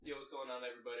on,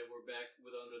 everybody? We're back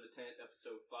with Under the Tent,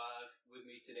 episode 5. With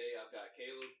me today, I've got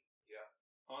Caleb. Yeah.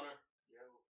 Hunter. Yo.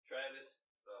 Travis.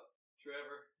 What's up?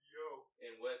 Trevor. Yo.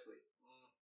 And Wesley.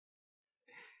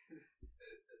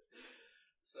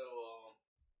 So,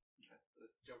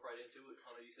 let's jump right into it.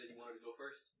 Hunter, you said you wanted to go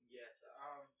first? Yes.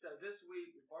 So this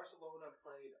week, Barcelona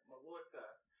played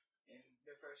Mallorca in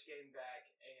their first game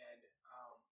back, and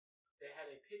they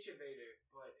had a pitch invader,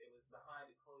 but it was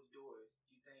behind closed doors.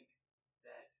 Do you think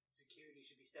that security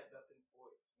should be stepped up in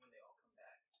sports when they all come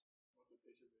back? What's a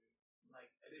pitch invader?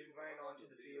 Like a dude ran onto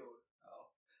the field.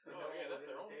 Oh. Yeah, that's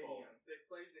their own fault. They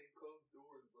played in closed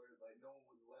doors where like no one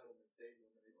was allowed in the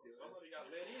stadium, and they still somebody got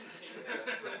let in.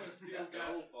 That's their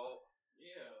own fault.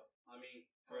 Yeah. I mean,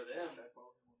 for them,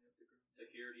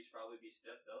 security's probably be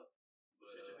stepped up.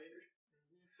 But, Pitch invader.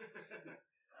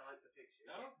 I like the picture.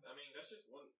 I mean, that's just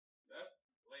one. That's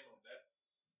lame on that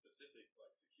specific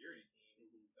like security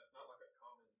team. That's not like a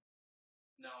common.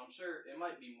 No, I'm sure it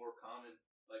might be more common.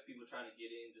 Like people trying to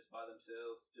get in just by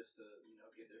themselves, just to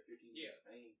get their 15 years of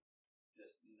fame.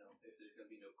 Just if there's gonna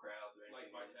be no crowds or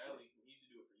anything. Like Vitali, he used to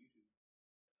do it for YouTube.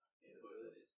 Yeah, whoever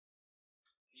that is.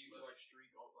 He used to like streak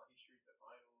he streaked the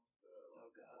finals.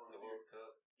 The World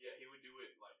Cup. Yeah, he would do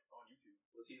it like on YouTube.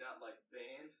 Was he not like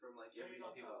banned from like every?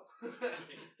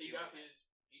 He got his.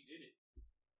 He did it.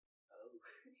 Oh.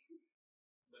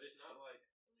 But it's not like.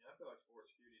 I mean, I feel like sports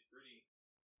security is pretty.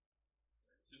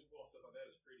 Super Bowl stuff like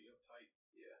that is pretty uptight.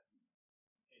 Yeah. You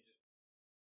can't just.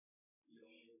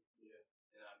 Yeah.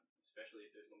 And especially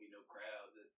if there's gonna be no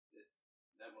crowds,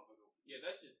 that motherfucker. Yeah,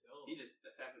 that's just dumb. He just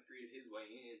Assassin's Creed his way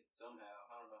in somehow.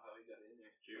 I don't know how he got in there.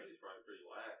 Security's probably pretty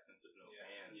lax since there's no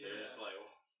fans. Yeah. They're just like,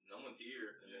 well, no one's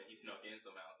here, and then he snuck in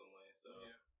somehow, some way. So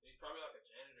yeah, he's probably like a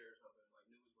janitor or something. Like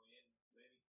knew his way in,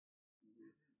 maybe.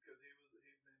 Because he's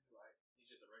been like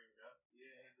he's just a regular guy.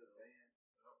 Yeah, he's a fan.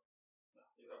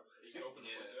 He can open the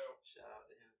doors out. Shout out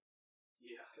to him.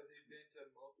 Yeah, because he's been to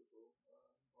multiple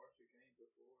Barca games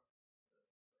before.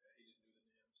 He just knew the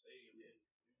damn stadium.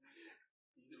 Yeah.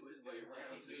 He knew his way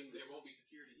around. So there won't be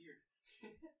security here.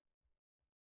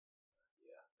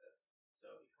 Yeah, that's so.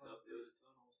 It was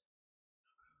tunnels.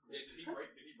 Yeah, did he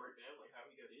break down like how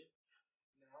he got in?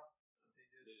 No,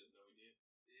 They just know he did.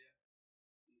 Yeah,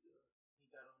 He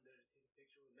got on there to take a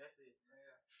picture with Messi.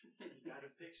 yeah. He got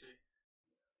his picture.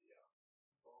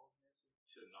 Bald Messi.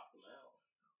 Should have knocked him out.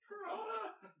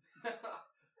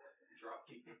 drop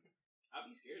kick. I'd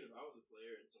be scared if I was a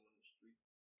player and someone in the street.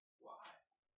 Why?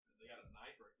 They got a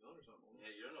knife or a gun or something.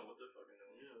 Yeah, you don't know what they're fucking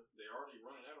doing. Yeah, they're already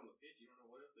running out on the pitch. You don't know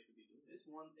what else they could be doing.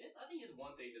 I think it's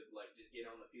one thing to like just get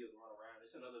on the field and run around.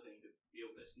 It's another thing to be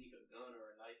able to sneak a gun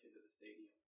or a knife into the stadium.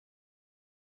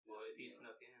 Well, if he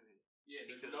snuck in, Yeah,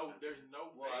 He there's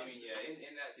no. Well, I mean, yeah,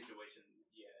 in that situation,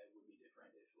 yeah, it would be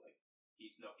different if like he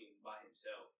snuck in by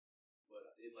himself.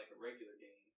 But in like a regular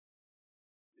game,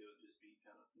 it would just be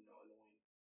kind of annoying.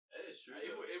 that is true.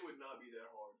 It would not be that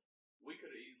hard. We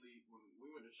could have easily, when we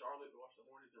went to Charlotte to watch the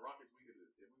Hornets and Rockets, we could have,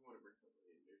 if we want to bring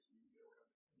somebody in, you can get around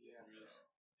it. Yeah.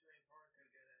 James Harden could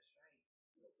get that straight.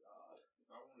 Oh God. If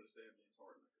I wanted to stab James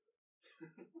Harden, I could have.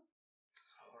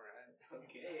 All right.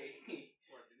 Okay.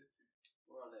 What did it?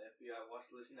 We're on the FBI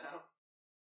watch list now.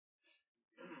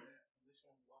 This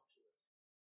one watch list.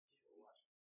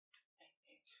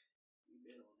 We've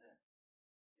been on that.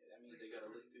 Yeah, that means they gotta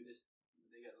listen to this.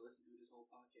 They gotta listen to this whole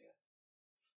podcast.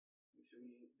 Make sure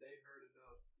They heard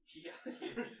enough. Yeah.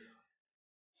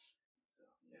 So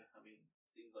yeah, I mean,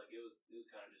 seems like it was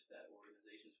kind of just that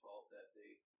organization's fault that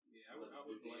they. Yeah, I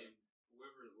would blame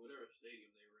whatever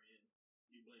stadium they were in.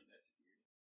 You blame that security.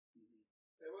 Mm-hmm.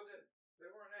 They weren't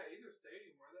at either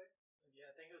stadium, were they?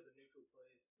 Yeah, I think it was a neutral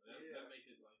place. That makes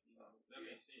it like that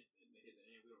makes sense. They hit the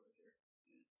end. We don't really care.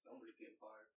 Yeah. Somebody's getting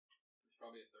fired. It's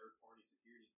probably a third party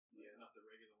security. Yeah. Not the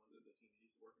regular one that the team is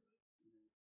used to working with. Mm-hmm.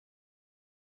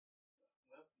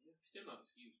 Well, yeah. Still not an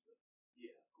excuse, but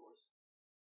Yeah, of course.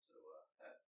 So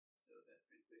that's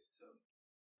pretty quick. So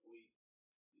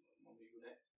want me to go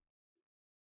next?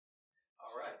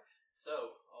 All right.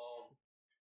 So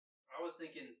I was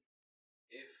thinking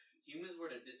if humans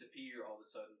were to disappear all of a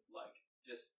sudden, like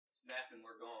just snap and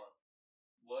we're gone,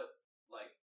 what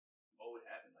would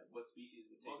happen? Like what species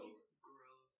would take monkeys, over?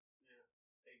 gorillas,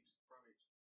 apes, primates.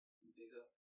 You think so?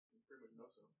 Pretty much know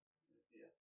so. Yeah.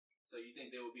 So you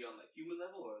think they would be on like human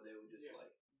level, or they would just Yeah.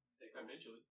 like take over?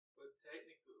 Eventually. But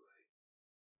technically, like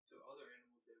to other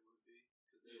animals, they would be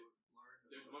because they would learn.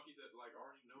 There's monkeys that like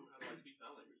already know how to like speak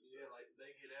sign language. Yeah, like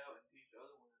they get out and teach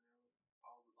other ones, and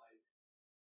all the like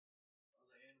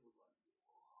other animals like.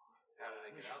 How do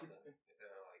they get out though? If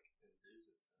they're like in zoos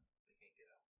and stuff, they can't get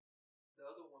out. The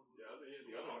other ones would.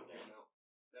 The other ones came out.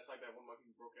 That's like that one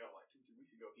monkey who broke out like 2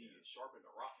 and sharpened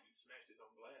a rock and he smashed his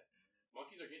own glass.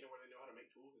 Monkeys are getting to where they know how to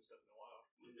make tools and stuff in the wild.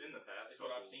 In the past, That's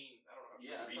what I've seen. I don't know how true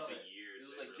Yeah, it is. I saw recent that. years, It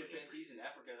was they like really chimpanzees in increased.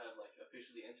 Africa have like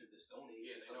officially entered the Stone Age.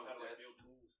 Yeah, or they know something how to like like that. build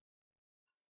tools.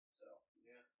 So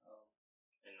yeah,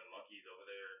 And the monkeys over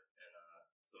there in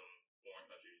some foreign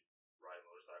countries riding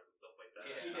motorcycles and stuff like that.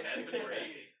 Yeah. That's pretty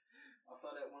crazy. I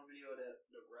saw that one video that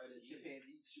The the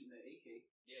chimpanzees shooting an AK.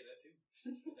 Yeah, that too.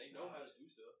 They know how to do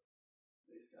stuff.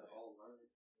 They just gotta all learn.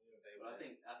 They But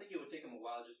I think it would take them a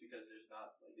while just because there's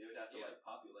not like they would have to Yeah. like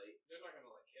populate. They're not gonna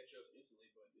like catch us instantly,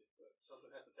 but if something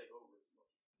has to take over, it's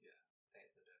monkeys. Thanks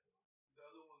for that. The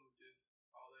other one was just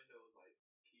all they know is like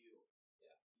kill.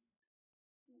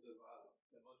 Survive.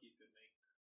 The monkeys could make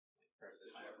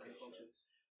Precision Higher brain application. functions.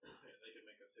 they could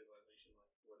make a civilization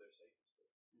like where they're safe and stuff.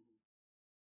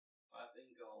 I think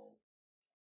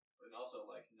and also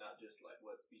like not just like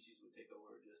what species would take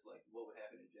over, just like what would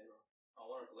happen in general. I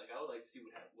would like to see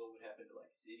what would happen to like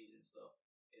cities and stuff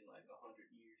in like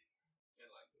 100 years. And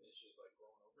like it's just like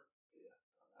growing over.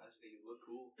 I just think it would look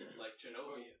cool, like Oh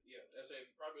Chernobyl. yeah. That's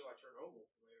probably like Chernobyl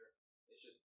where it's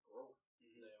just growth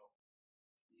now.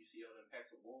 You see all them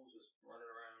packs of wolves just running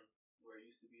around where it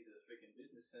used to be the freaking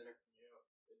business center. Yeah.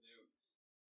 And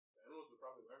the animals would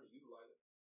probably learn to utilize it.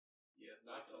 Yeah,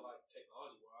 Not to like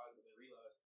technology wise, but they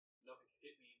realize nothing can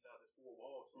hit me inside this four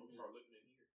walls, so I'm gonna start living in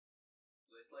here.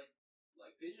 It's like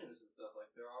pigeons and stuff.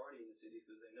 Like they're already in the cities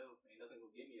because they know ain't nothing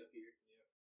will get me up here. Yeah.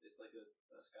 It's like a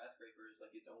skyscraper is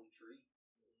like its own tree.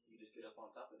 You just get up on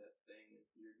top of that thing and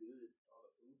you're good. All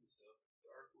the food and stuff.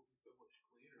 The earth will be so much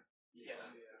cleaner. Yeah.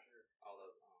 For sure. All the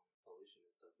pollution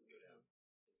and stuff would go down.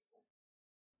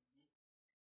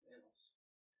 Animals.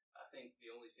 I think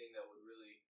the only thing that would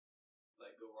really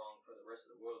like go wrong for the rest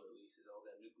of the world at least is all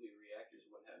that nuclear reactors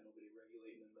wouldn't have nobody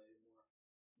regulating them anymore.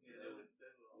 Yeah, they would.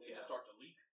 They would start to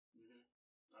leak.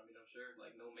 I mean, I'm sure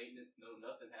like no maintenance, no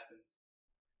nothing happens.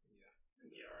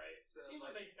 Yeah, right. It seems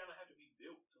like they kind of have to be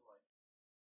built to like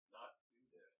not do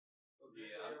that.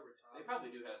 Yeah, they probably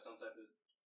do have some type of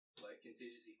like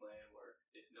contingency plan where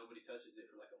if nobody touches it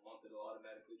for like a month, it'll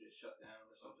automatically just shut down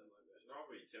or something like that. There's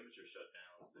probably temperature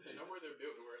shutdowns. I say nowhere they're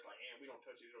built to where it's like, we don't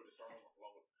touch it, it'll just start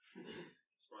overflowing.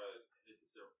 As far as it's a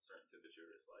certain temperature,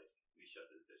 it's like we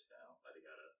shut this bitch down. Like they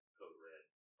got a code red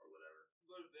or whatever.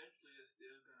 But eventually it's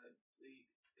still gonna leak.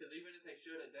 Because even if they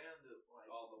shut it down, like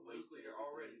All the waste nuclear and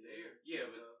already everything, there. Yeah,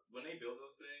 but when they build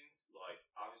those things, like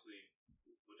obviously,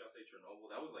 would y'all say Chernobyl?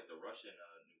 That was like the Russian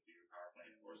nuclear power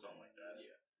plant or something like that.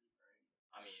 Yeah.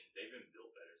 I mean, they've been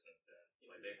built better since then.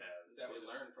 Like they have. That They was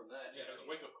learned from that. Yeah, it was a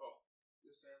wake up call.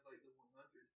 It sounds like the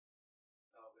 100.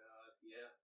 Oh god, yeah,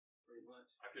 pretty much.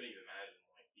 I couldn't even imagine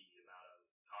like the amount of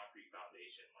concrete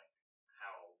foundation, like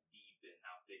how deep and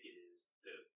how thick it is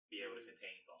to be able to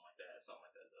contain something like that. If something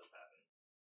like that does happen.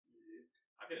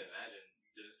 I couldn't imagine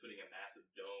just putting a massive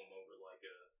dome over like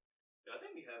a. I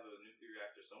think we have a nuclear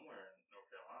reactor somewhere in North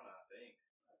Carolina. I think.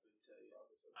 I couldn't tell you.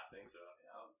 I think so.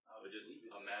 Yeah, I But would just believe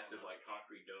it. a massive like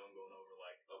concrete dome going over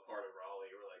like a part of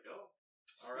Raleigh. We're like, oh,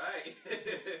 all right.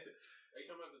 Are you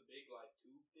talking about the big like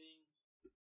tube things?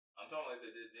 I'm talking like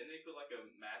didn't they put like a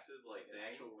massive like An thing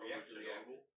actual over reactor,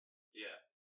 Chernobyl? Yeah.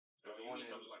 Or The you one need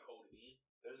in- something like hold it in?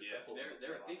 There's a Yeah. couple.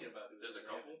 They're thinking about doing There's a it.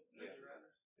 couple. Yeah.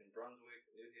 In Brunswick,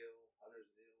 New Hill,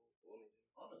 Huntersville, Wilmington.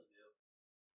 Huntersville.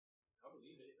 I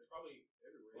believe it. They're probably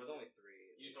everywhere. It was only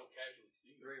three. You just don't casually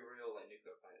see them. Three real like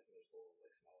nuclear plants, and there's little like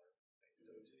smaller things to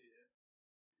go to. Yeah.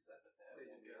 Is that the bad They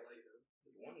one? just got like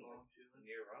There's one bomb like chilling.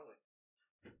 near Raleigh.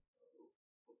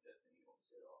 Hope that thing don't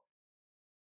set off.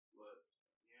 But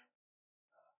yeah,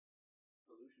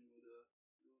 pollution would go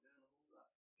down a whole lot.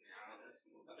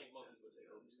 I think monkeys would take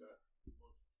over, Scott.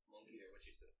 Monkey. Yeah, what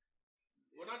you said.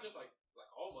 Well, not just like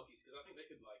all monkeys, because I think they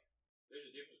could like. There's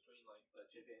a difference between like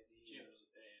Chimpanzee. chimps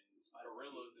and spider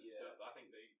gorillas and monkeys, yeah. stuff. I think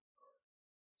they.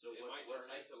 So It what? might What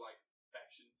turn type? into like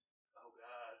factions. Oh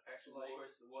god. Faction Like,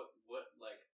 wars. what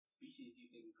like species do you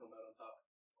think would come out on top?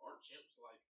 Aren't chimps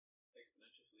like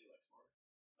exponentially like smarter?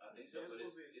 I think so, but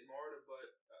Chimps will be smarter,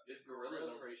 but it's gorillas.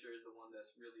 I'm pretty sure is the one that's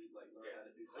really like learned how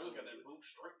to do Gorillas got something. that brute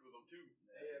strength with them too.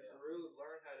 gorillas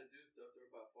learn how to do stuff.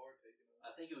 They're by far taking over.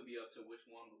 I think it would be up to which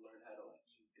one would learn how to like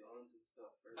use guns and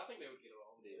stuff first. I think they would get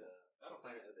along. The I don't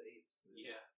Planet of the Apes.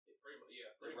 Yeah, Pretty much,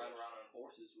 yeah. they Pretty ride much. around on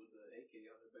horses with the AK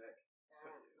on their back.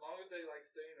 As long as they like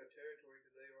stay in their territory,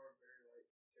 because they are very like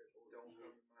don't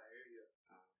come in my area.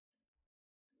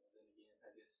 And then again,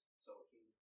 I guess so.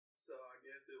 So I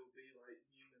guess it would be like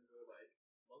humans are like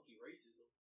Monkey racism.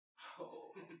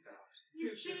 Oh gosh.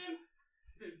 You chimp.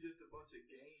 there's just a bunch of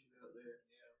games out there.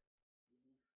 Yeah.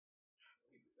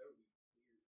 That would be weird.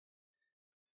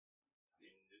 I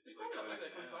mean, just It's be like probably how like it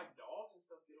that is because now. like dogs and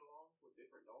stuff get along with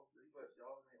different dog breeds. But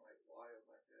dogs ain't like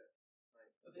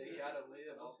They gotta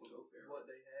live Dogs off can go of feral. what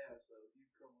they have. So if you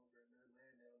come over in their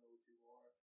land, they don't know what you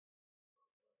are.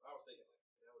 I was thinking like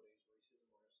nowadays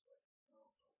racism where it's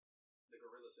like, the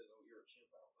gorilla says, "Oh, you're a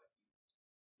chimp. I don't like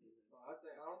you."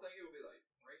 I don't think it would be like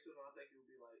racism. I think it would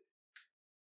be like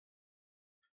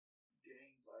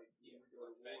gangs, like when we go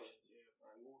to war. Factions, yeah.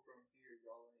 Like we're from here,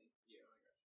 y'all ain't. Yeah, I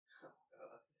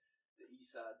got you. The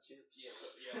East Side Chimps. Yeah, so,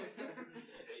 yeah.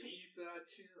 The East Side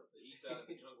chimp. The east side of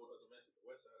the jungle doesn't mess with the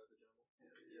west side of the jungle.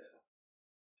 Yeah.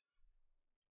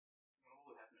 What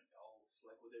would happen to dogs?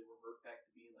 Like, would they revert back to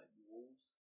being like wolves?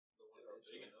 The ones that are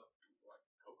big enough, like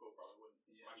Coco probably wouldn't.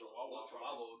 Yeah. My Chihuahua,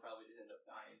 Chihuahua would probably just end up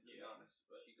dying, to be honest.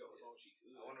 But she goes all she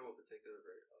could. I wonder what would take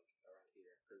over like around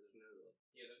here because there's no like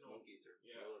Yeah, there's no. monkeys or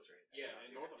Yeah. gorillas or anything. Yeah, around in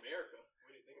here. North America,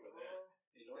 we didn't think about that.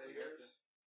 in North Bears. America,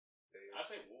 Bears. I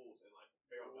say wolves and like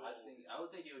feral dogs. I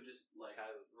would think it would just like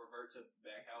Coyotes. revert to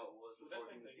back how it was Well, before that's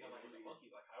the same humans thing came like with the over here.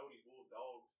 monkeys, like coyotes, wolves,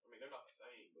 dogs. I mean, they're not the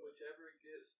same. But Whichever it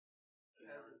gets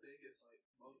has the Canines. biggest like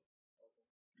most.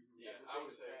 yeah, the I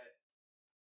would biggest say pack.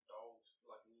 dogs,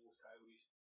 like wolves, coyotes,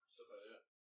 stuff like that.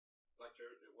 Like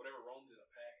whatever roams in a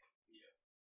pack.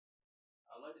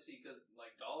 I'd like to see because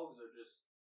like dogs are just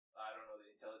I don't know the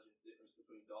intelligence difference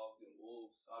between dogs and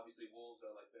wolves. Obviously, wolves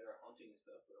are like better at hunting and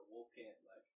stuff, but a wolf can't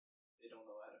like they don't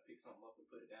know how to pick something up and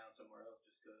put it down somewhere else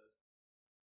just because.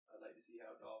 I'd like to see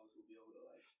how dogs will be able to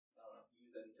like I don't know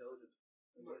use that intelligence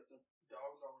against them.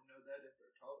 Dogs only know that if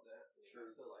they're taught that. True.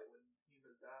 So like when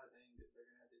humans die, they're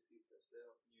gonna have to teach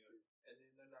themselves. Yeah. And then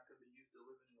they're not gonna be used to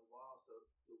living in the wild, so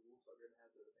the wolves are gonna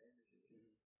have the advantage.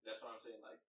 That's what I'm saying.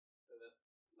 Like that's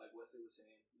like Wesley was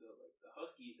saying. The like the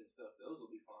huskies and stuff, those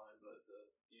will be fine, but the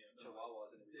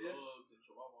chihuahuas and everything. This- Bugs and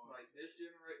chihuahuas. Like this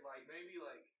generation, like maybe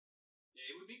like Yeah,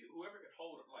 it would be whoever could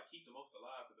hold like keep the most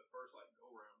alive for the first like go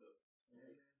round of.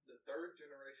 the third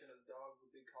generation of dogs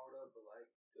would be caught up, but like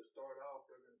to start off,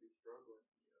 they're gonna be struggling.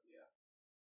 Yeah.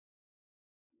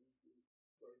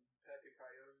 But pack of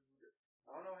coyotes.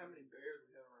 I don't know how many bears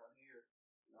we have around here.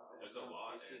 There's a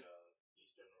lot It's in just-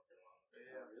 Eastern North Carolina.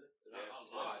 Yeah, really? Not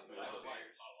Yes, a lot, yeah, but there's like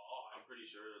bears. a lot. I'm pretty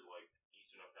sure like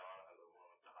Eastern North Carolina has like one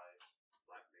of the highest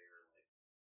black bear. Like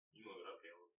you move it up,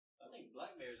 Caleb. I think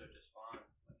black bears are just fine.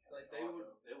 Like, they they would.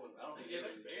 would- They wouldn't. I don't think Yeah,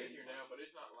 they there's would bears change here much. now, but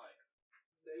it's not like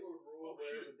they would rule Oh,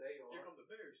 wherever shit. they here are. come the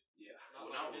bears. Yeah. Not Well,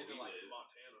 like not it is where in we like live.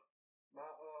 Montana.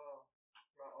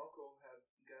 My uncle had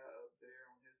got a bear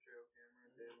on his trail camera,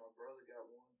 and then my brother got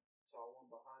one. Saw one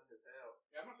behind his house.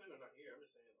 Yeah, I'm not saying they're not here. I'm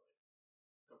just saying like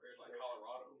compared to like They're-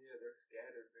 Colorado. Yeah, they're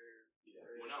scattered bears. Yeah.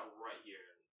 They're We're not right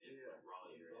here in Yeah. like,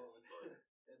 Raleigh area, but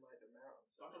in like the mountains.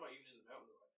 So I'm talking about even in the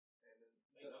mountains, like And then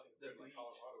ain't nothing the compared to like beach.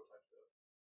 Colorado type stuff.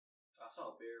 I saw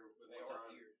a bear But one they are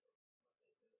time. here.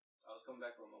 I was coming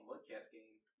back from a Mudcats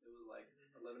game. It was like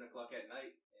 11 o'clock at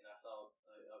night, and I saw it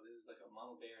was like a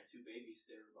mama bear and two babies.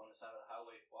 They were on the side of the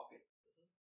highway walking.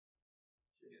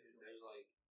 There's like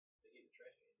They get the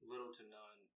trash can. little to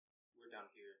none. We're down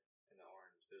here in the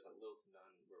orange. There's like little to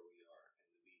none where we are, and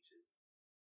the beaches.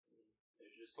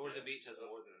 There's just Towards the beach has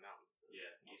more than the mountains. Though.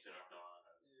 yeah, Eastern North Carolina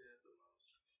has Yeah. the most.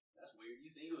 That's weird.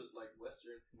 You think it was like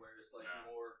Western, where it's like Nah.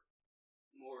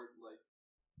 more like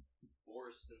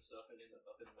forests and stuff, and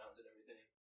up in the mountains and everything,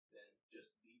 than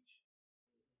just beach.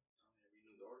 I mean,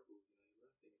 reading those articles, you know,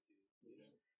 you thinking too. You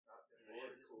know, Not them yeah,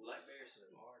 articles. just black bears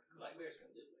can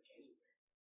live like anywhere.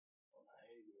 Well, not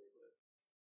anywhere, but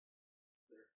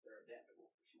they're adaptable.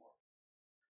 They're smart.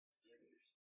 Scavengers.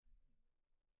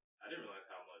 I didn't realize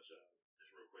how much,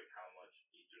 just real quick, how much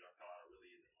Eastern North Carolina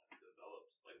really isn't like developed.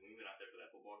 Like when we went out there for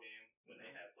that football game, when they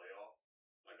had playoffs,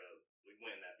 like we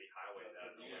went in that big highway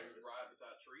out of You nowhere. just ride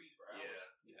beside trees for hours.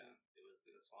 Yeah, Yeah, it was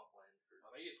in a swampland for. I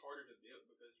think it's harder to build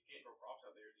because you can't grow crops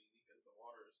out there as easy because the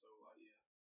water is so like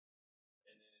and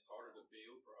then it's harder to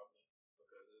build probably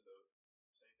because of the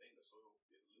same thing. The soil is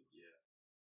loose. yeah.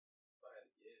 If I had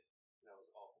to guess. That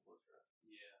was awful bush ride.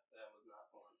 Yeah, that was not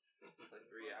fun. It's like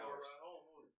 3 Like, hours. Right home,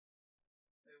 wasn't it?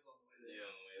 It was on the way there. Yeah,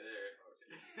 on the way there.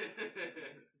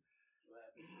 What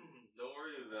happened? Don't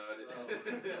worry about it. Oh.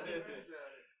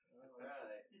 All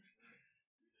Alright.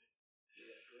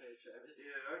 Yeah, go ahead, Travis.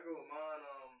 Yeah, I go with mine.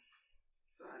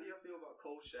 So how do y'all feel about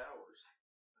cold showers?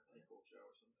 I take cold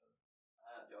showers sometimes.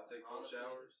 Y'all take cold Honestly,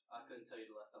 showers? I couldn't tell you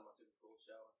the last time I took a cold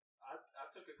shower. I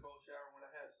took a cold shower when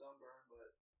I had sunburn,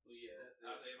 but Well, yeah. that's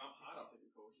I it. say if I'm hot, I'll take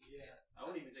a cold shower. Yeah. I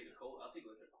won't even take a cold. I'll take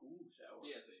like a cool shower.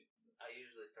 Yeah, see. I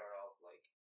usually start off like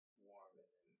warm and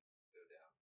then go down.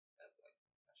 That's like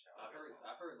a shower.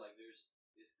 I've heard like it's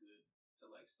good to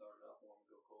like start it off warm and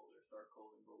go cold, or start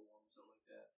cold and go warm, something like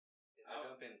that. If I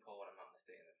jump in cold, I'm not gonna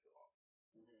stay in there for long.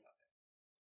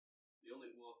 The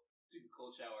only took a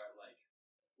cold shower at like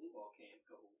a football camp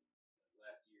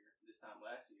last year this time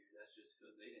last year, that's just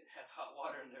because they didn't have hot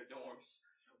water in their dorms.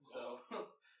 So,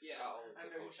 Yeah, I always I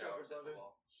took know cold you shower, showers at brother.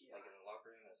 football. Like in the locker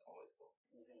room, it's always cold.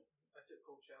 I took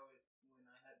cold showers when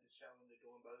I had to shower in the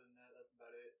dorm, but other than that, that's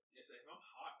about it. Yeah, so if I'm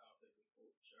hot, I'll take a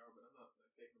cold shower, but I'm not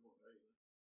like taking them on regular.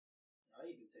 I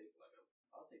even take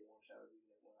I'll take warm showers even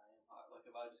when I am hot. Like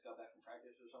if I just got back from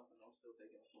practice or something, I'm still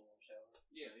taking a warm shower.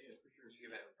 Yeah, for sure. You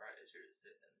get back from practice, you're just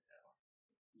sitting in the shower.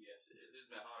 Yes, it's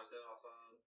been hot as hell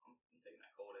outside. I'm taking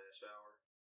that cold ass shower.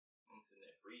 I'm sitting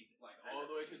there freezing. Like all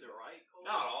the way to the right cold?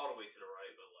 Not all the way to the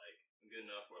right, but like good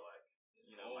enough where like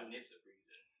my nips are freezing.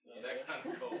 That kind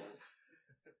of cold.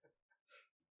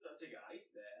 I'll take an ice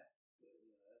bath.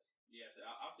 Yeah, so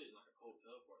I'll sit in like a cold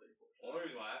tub before I take a cold shower. Only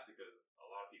reason why I ask it because a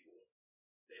lot of people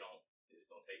they just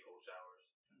don't take cold showers.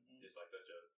 It's like such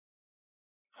a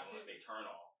I don't want to say turn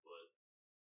off, but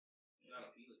it's not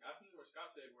appealing. I've seen where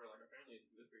Scott said where like apparently it's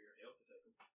good for your health to take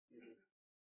them.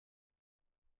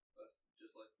 That's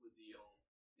just like with the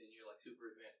in your like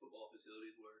super advanced football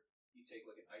facilities where you take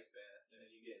like an ice bath and then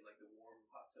you get in like the warm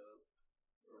hot tub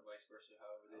or vice versa,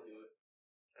 however they do it.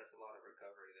 That's a lot of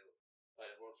recovery.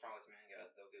 Like the World's Strongest Man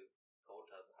guys, they'll give cold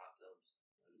tubs and hot tubs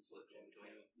and switch in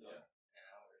between an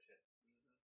hour or two.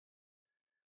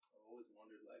 I've always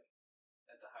wondered, like,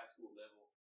 at the high school level,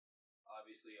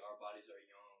 obviously our bodies are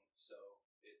young, so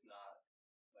it's not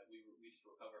like we just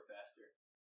recover faster.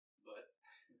 But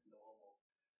no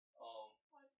homo.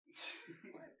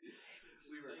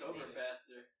 We recover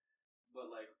faster,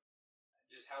 but like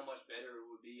just how much better it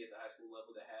would be at the high school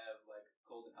level to have like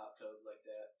cold and hot tubs like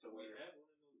that to where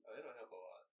It'll help a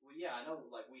lot. Well, yeah, I know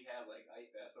like we have like ice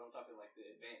baths, but I'm talking like the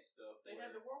advanced stuff. They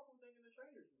had the whirlpool thing in the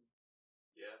trainers room.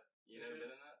 Yeah, you never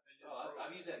been in that? Oh,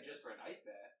 I've used that just for an ice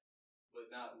bath, but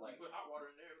not like. You put hot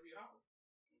water in there, it'll be hot.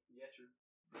 Yeah, true.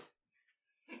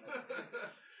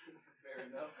 Fair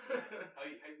enough. How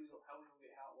we gonna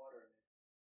get hot water in there?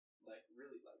 Like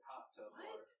really, like hot tub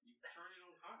water. You turn it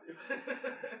on hot.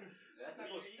 That's not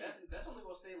gonna. That's only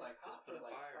gonna stay like hot for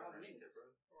like 5 minutes.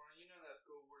 Well, you know that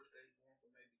school where it stays warm for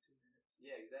maybe 2 minutes.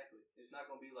 Yeah, exactly. It's not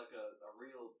gonna be like a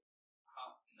real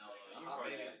hot. No, like, you hot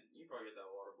probably bath. get that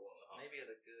water boiling hot. Maybe at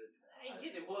a good. I ain't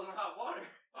getting it boiling hot water.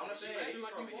 I'm not saying Like you you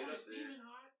probably get want up it there. steaming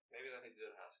hot. Maybe like a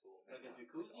good high school. Like a maybe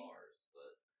not jacuzzi? ours,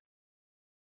 but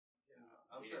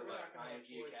I'm We sure didn't like really IMG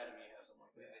afford Academy that. has something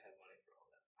like they that. have money for all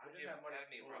that. I IMG didn't have money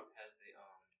Academy for has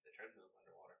the treadmills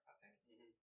underwater. I think.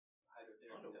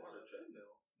 Hydrotherapy. Underwater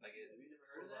treadmills. Like it. Have you never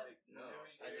heard of that? No.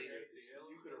 I did.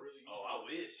 You could have really. Oh, I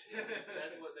wish.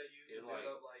 That's what they use to It's build like-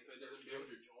 up like. It doesn't build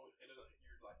your joint. It doesn't.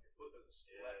 Your foot doesn't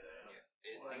slap down. Yeah,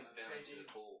 it Like sinks down to KD. the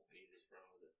pool and you just run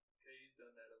with it. Katie's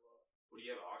done that a lot. What do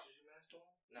you have an oxygen mask on?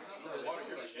 No, You're no, not it's water.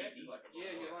 only Your like chest deep. is like a.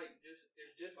 Yeah, you're like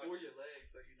it's just Like- for your legs,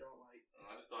 so you don't like.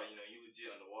 I just thought you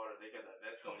legit underwater. They got that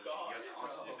vest on. Oh, You got God. the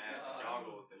oxygen Oh, mask and God.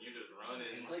 goggles, and you're just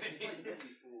running. It's like the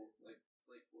Disney pool. Like it's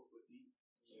like 4 foot deep.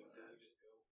 Yeah, You just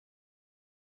go.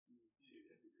 Shoot,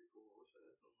 that'd be pretty cool. I wish I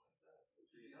had something like that.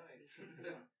 That'd be nice.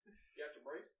 You got your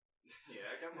brace. Yeah,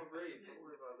 I got my brace. Don't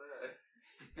worry about that.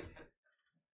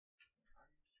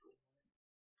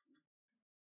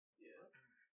 Yeah.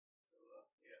 So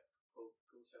yeah, cold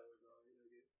showers are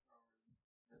really good.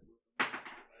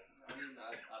 I mean,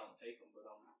 I don't take them, but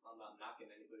I'm not knocking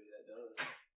anybody that does.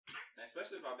 And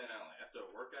especially if I've been out like after a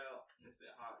workout, and it's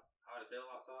been hot as hell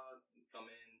outside. You come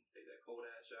in, take that cold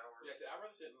ass shower. Yeah, see, I'd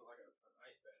rather sit in like an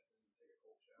ice bath than take a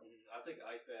cold shower. I'll take an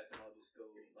ice bath and I'll just go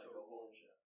go home.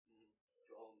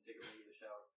 Go home and take a regular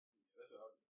shower. That's what I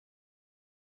would do.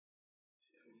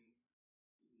 I mean,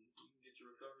 you can get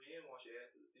your recovery in, wash your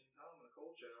ass at the same time in a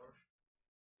cold shower.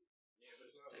 Yeah,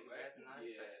 but it's not Take a bath in relaxing. an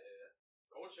ice bath.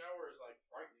 Cold shower is like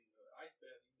frightening. The ice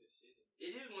bath, you can just sit in.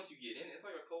 It is once you get in. It's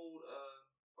like a cold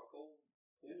pool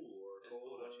or a It's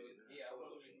cold. cool once you get in. Yeah, I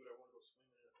cold want ocean. people that want to go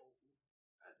swimming in a cold pool.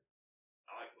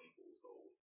 I like when the pool's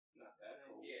cold. Not that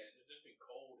cold. Yeah, it's just been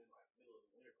cold in like middle of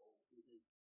the winter cold.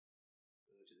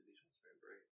 We went to the beach on spring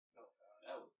break.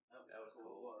 That was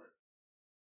cold water.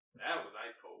 That was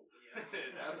ice cold. Yeah.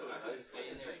 That was I could ice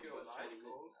stay in cold. there Think it for was about ice 20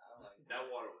 cold? minutes. I like That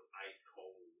water was ice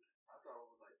cold. I thought it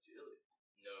was like chilly.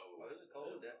 No. Oh, it was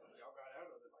cold, definitely. Y'all got out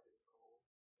of it like it was cold.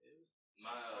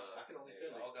 My I can only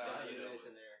Yeah, spend y'all like got 10 it. minutes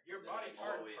in there. Your body Then turned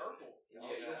all the way in. purple. Y'all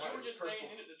Yeah, your got- You body were just purple. staying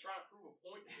in it to try and prove a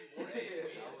point. You wanted to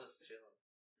swim. I was chilling.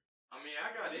 I mean, I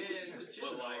got in, It was but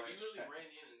chilling, like You literally ran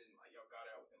in and then like y'all got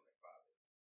out within like 5 minutes.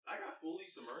 I got fully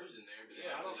submerged in there. But then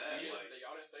Yeah, after that, you didn't like, stay,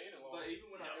 y'all didn't stay in it long. But even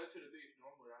when I No. go to the beach,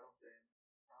 normally I don't stay in.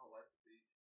 I don't like the beach.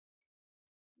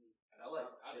 I like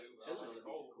I do. I chilling on like the it beach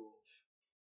cold. is cool.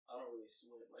 I don't really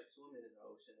swim. Like swimming in the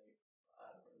ocean, I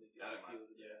don't really get that ain't my, appeal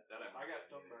to yeah, that. that ain't I my got thing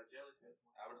stung either. by a jellyfish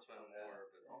I would swim more,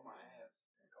 but on my ass.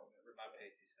 my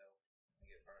pacey self. I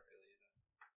get get burnt really either.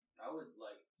 I would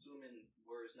like swimming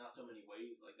where it's not so many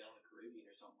waves, like down the Caribbean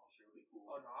or something. I'm sure it'd be cool.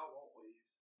 Oh no, I want waves.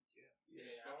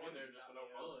 Yeah, I went there just for no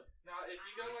fun. Now, if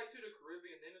you go like to the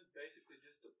Caribbean, then it's basically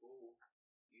just a pool.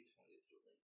 You just want to get to the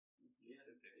lake. Yeah,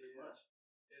 Sit there. pretty much.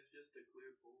 It's just a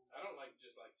clear pool. I don't like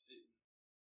just like sitting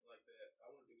like that. I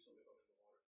want to do something if I'm in the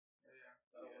water. Yeah.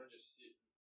 I don't want to just sit.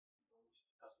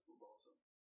 That's the football. So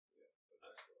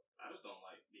I just don't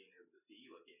like being able to see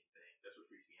like anything. That's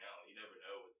what freaks me out. You never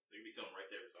know. There could be something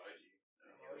right there beside you.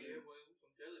 Oh yeah, well,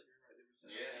 some jellyfish right there.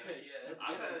 Yeah. yeah,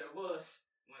 there was.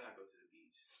 When I go to the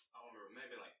beach, I don't remember,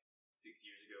 maybe like 5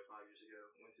 years ago,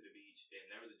 went to the beach, and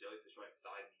there was a jellyfish right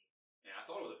beside me. And I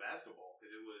thought it was a basketball,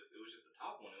 because it was just the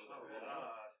top one. It was like a little one.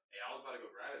 And I was about to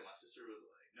go grab it, and my sister was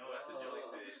like, no, that's a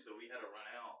jellyfish. So we had to run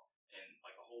out, and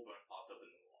like a whole bunch popped up in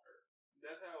the water.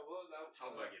 That's how it was. I was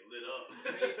about to get lit up.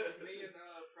 me and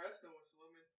Preston were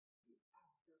swimming.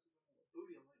 Oh, Preston got a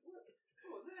booty. I'm like, what?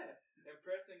 What was that? And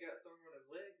Preston got stung on his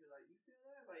leg. He's like, you feel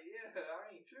that? I'm like, yeah,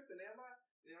 I ain't tripping, am I?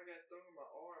 Then I got stung on my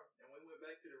arm, and we went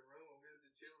back to the room, and we were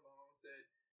just chilling. My mom said,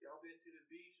 y'all been to the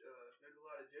beach? There's a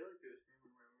lot of jellyfish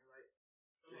swimming around. We're like,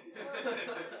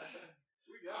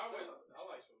 we got stung. I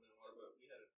like swimming in water, but we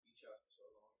had a beach house for so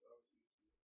long, so I was used to it.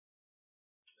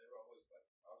 They were always like,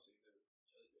 obviously, there was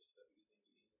jellyfish stuff you didn't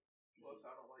get either. Plus,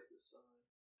 I don't like the sun.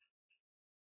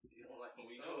 You don't like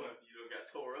We know if you don't got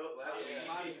tore up last week.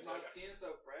 My skin's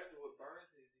so fragile, it burns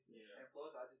easy. Yeah. And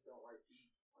plus, I just don't like heat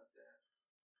like that.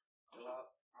 So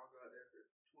I'll go out there for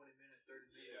 20 minutes,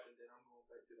 30 minutes, and then I'm going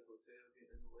back to the hotel,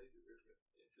 getting in the lazy river.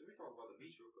 So let me talk about the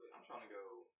beach real quick. I'm trying to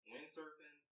go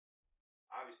windsurfing.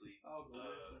 Obviously,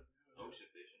 ocean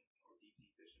fishing or deep sea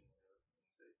fishing, whatever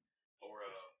you say. Or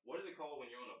what is it called when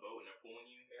you're on a boat and they're pulling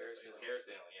you?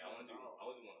 Parasailing. Yeah, I want to do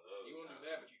one of those. You want to do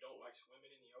that, but you don't like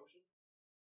swimming in the ocean?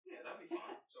 Yeah, that'd be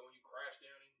fine. So when you crash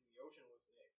down into the ocean, what's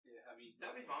next? Yeah, I mean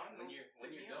that'd be fine. When you're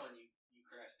done, you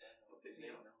crash down. Pick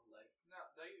me up. No,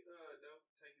 they'll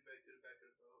take you back to the back of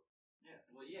the boat. Yeah.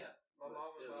 Well, yeah. My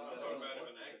mom and I'm talking about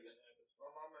if an accident happens. my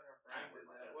mom and her friend did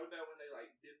that. What about when they like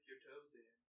dipped your toes in?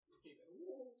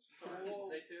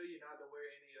 Whoa. They tell you not to wear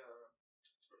any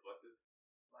Reflective.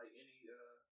 like any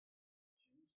shoes.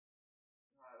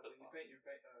 When you paint your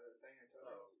fingertoes.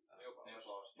 Nail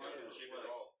polish. Yeah, chip it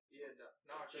off. Yeah,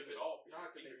 Chip it off. No,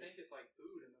 because they think it's like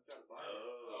food and they'll try to buy it.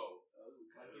 Oh.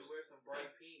 Like you wear some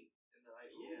bright pink and they're like,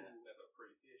 ooh. Yeah. That's a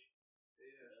pretty fish.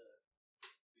 Yeah.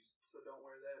 So don't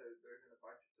wear that or they're gonna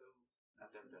bite your toes.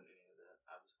 I've never done any of that.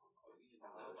 I was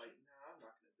I was like, nah, I'm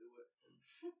not gonna do it.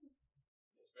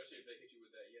 Especially if they hit you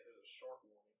with that, there's a shark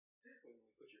warning. When you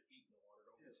put your feet in the water,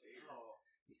 don't get scared.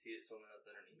 You see it swimming up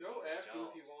underneath. Go ask you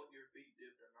if Jaws. you want your feet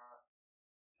dipped or not.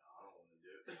 No, I don't want to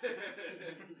do it.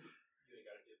 You ain't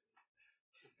gotta dip.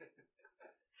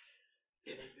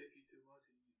 If they dip you too much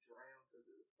and you drown because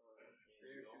the parachute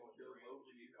goes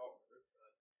over you.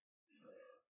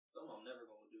 Something I'm never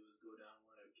gonna do is go down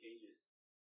one of them cages.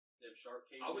 Them shark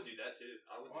cages. I would do that too.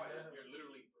 I would do that. You're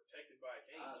literally protected by a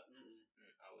cage.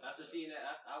 After seeing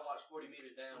that, I watched 40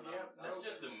 meters down. Yeah, That's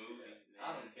just the movies, man. I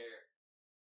don't care.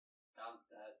 I'm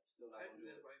still not gonna do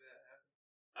it. Like that happen.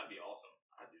 That'd be awesome.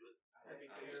 I'd do it. That'd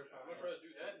be I'd terrifying. much rather do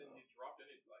that than get dropped in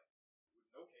it like with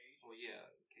no cage. Well, yeah,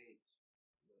 cage.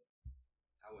 But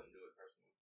I wouldn't do it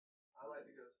personally. I like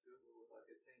to go scuba with like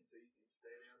a tank so you can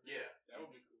stay down there. Yeah. That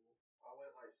would be cool. I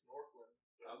went like snorkeling.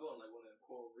 I'll go in like one of them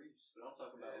coral reefs, but I'm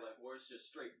talking about like where it's just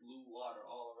straight blue water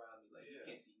all around me. Like you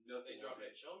can't see nothing. They drop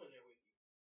that chum in there with you.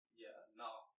 Yeah,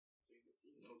 no. So you can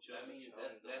see No them. chum. I mean,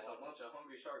 that's a bunch of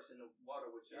hungry sharks in the water,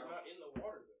 which You're not in the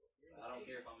water though. You're in the I don't cage.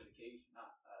 care if I'm in the cage or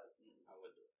not. I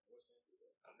would do it. What sense is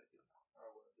that? I'm with you. I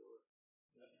wouldn't do it.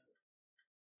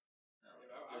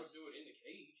 I would do it in the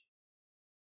cage.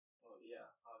 Well, yeah.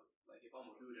 Like if I'm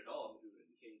gonna do it at all, I'm gonna do it in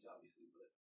the cage, obviously. But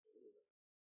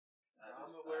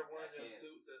I'm gonna wear one of them can't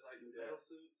suits that's like do the metal that.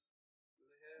 suits. Do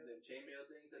they have? Them chainmail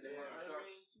things that they Yeah, wear for Iron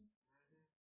sharks. Mhm.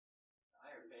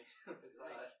 Iron Man.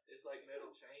 It's like metal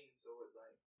chains, so it's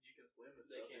like you can swim and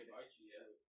They stuff. can't in it. bite you. Yeah.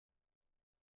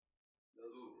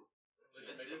 Those Ooh.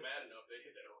 Unless you make them mad enough, they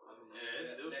hit that over. Yeah,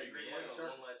 it's still that freaky. green Yeah, white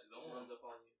shark one latches on. runs up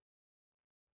on you.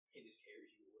 It just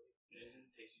carries you away. Yeah,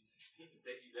 it takes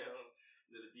you down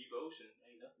to the deep ocean.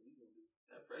 Ain't nothing you gonna do.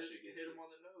 That pressure Just gets hit you. him on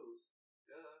the nose.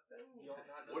 You don't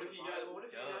not know What if he got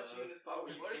you in the spot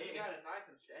where you What if you got can't? a knife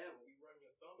and stab him? You run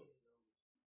your thumb in his nose.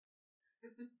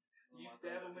 You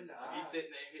stab him in the eye. He's sitting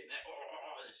there hitting that,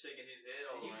 and shaking his head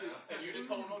all And you around. And you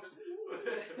just hold on to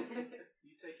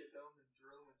You take your thumb and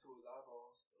drill him into his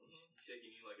eyeballs. He's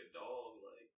shaking you like a dog,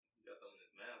 like he got something in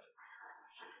his mouth.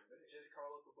 Just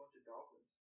call up a bunch of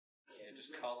dolphins. Yeah,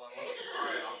 just call on.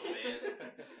 Alright, Aquaman.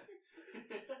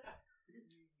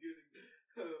 You get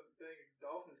it.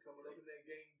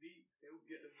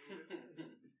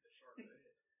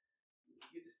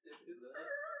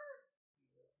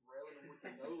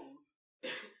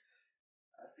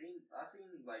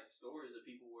 stories of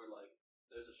people where like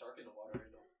there's a shark in the water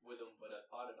with them, but a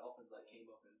pod of dolphins like came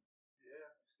up and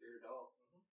scared it off.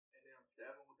 And then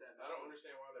stab them with that. I don't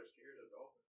understand why they're scared of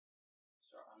dolphins.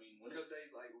 I mean, when Because it's, they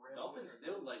like dolphins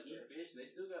still like eat fish, and they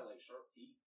still got like sharp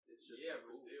teeth. It's just Yeah,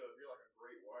 cool. but still, if you're like a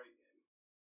great white and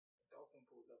Dolphin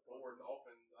pulls up. 4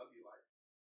 dolphins, I'd be like,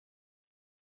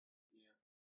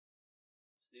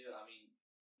 Still, I mean,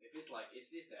 if it's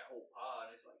that whole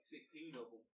pod, and it's like 16 of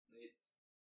them,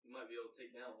 you might be able to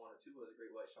take down 1 or 2 of the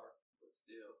great white shark, but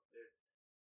still,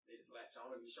 they just latch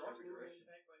on to you. sharks every move direction.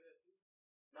 in tanks like that too.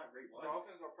 Not great whites.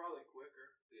 Dolphins are probably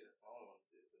quicker. Yeah, the smaller ones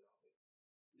do, but not big.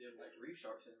 They're like reef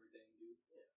sharks and everything, dude.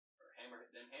 Yeah. Or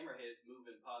hammerheads move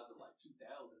in pods of like 2,000.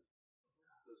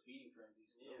 Those feeding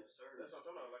frenzies. Yeah, No, sir. That's what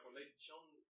I'm talking about. Like when they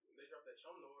drop that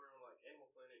chum in the water on like Animal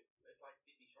Planet, it's like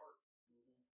 50 sharks.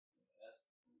 That's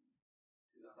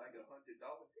It's like 100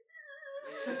 dolphins.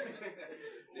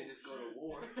 they just go to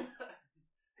war.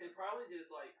 It probably just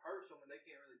like hurts them and they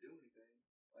can't really do anything.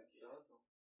 Like stuns them.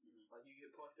 Like you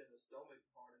get punched in the stomach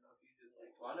hard enough, you just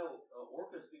like. Well, I know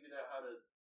orcas figured out how to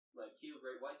like kill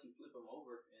great whites. You flip them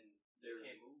over and they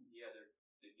can't move. Yeah,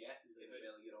 the gases in their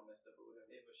belly get all messed up or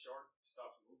whatever. If a shark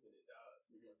stops moving, it dies.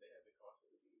 Like they have it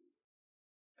constantly moving.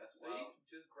 That's See, wild.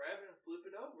 just grab it and flip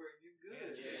it over and you're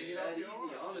good. Yeah, Just it's stop that your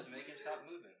easy, arm. honestly. Just make him stop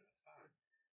moving. That's fine.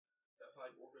 That's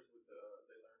like orcas with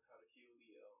they learned how to kill the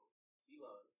sea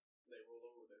lions. They roll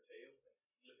over their tail and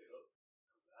flip it up.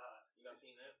 You not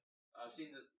seen that? I've seen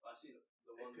the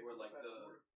ones where like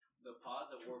the pods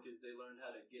of orcas, they learned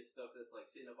how to get stuff that's like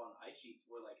sitting up on ice sheets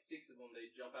where like 6 of them, they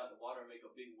jump out the water and make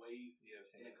a big wave Yeah, I've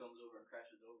seen and it that. comes over and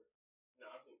crashes over. No,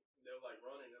 I think they'll like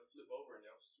run and they'll flip over and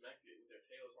they'll smack it with their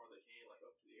tail as hard as they can, like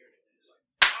up to the air, and it's just like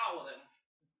Pow! Them.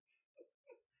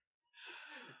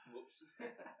 Whoops.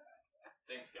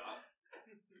 Thanks, Scott.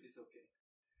 It's okay.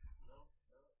 no, it's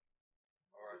not.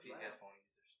 RIP headphone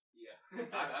users. Yeah.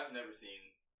 I've never seen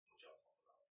what y'all talking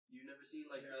about. You've never seen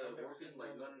like Yeah, I've the never orcas seen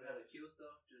like one of learning how to those. kill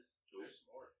stuff? Just They're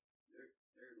smart.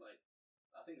 they're like,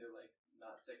 I think they're like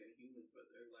not second to humans,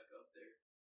 but they're like up there.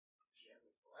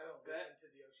 I don't get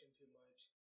into the ocean too much.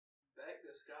 Back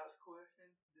to Scott's question,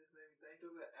 just made me think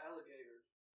of it. Alligators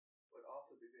would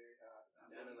also be very high.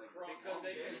 Down in like Because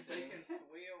they can everything.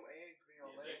 swim and be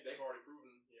on land. They've already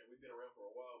proven. Yeah, we've been around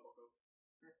for a while, Bucko.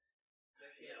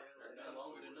 They can't Yeah, really. they're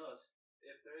longer than us.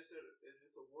 If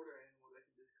it's a water animal, they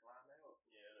can just climb out.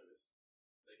 Yeah,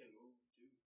 they can move too.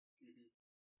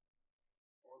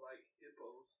 Or like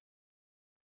hippos.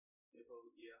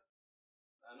 Yeah.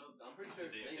 I know. I'm pretty sure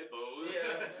Damn they. hippos.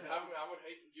 Yeah, I would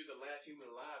hate you're the last human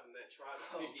alive in that tribe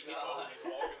of 50 hippos God. just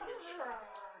walking through shit.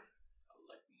 I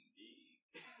like them big.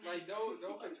 Like they'll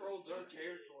control their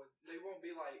territory. They won't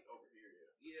be like Over here,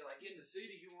 yeah. yeah, like in the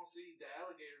city you won't see the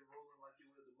alligator rolling like you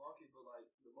would the monkeys, but like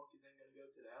the monkeys ain't gonna go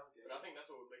to the alligator. But I think that's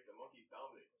what would make the monkeys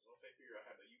dominant. Because once they figure out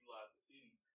how to utilize the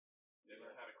cities, they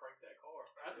learn how to crank that car.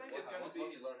 I think it's gonna Once be.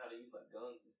 monkeys learn how to use like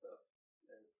guns and stuff,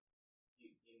 then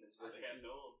humans will They have too.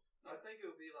 domes. I think it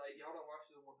would be like y'all don't watch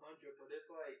the 100, but it's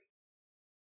like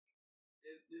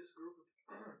it's this group of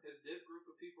it's this group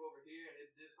of people over here and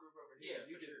it's this group over here. Yeah,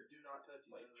 You for just do not touch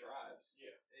each Like other. tribes.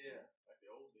 Yeah, Yeah, like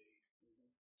the old days.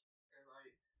 and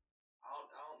like I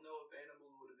don't know if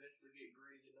animals would eventually get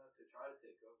greedy enough to try to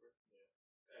take over.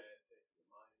 Aztecs and the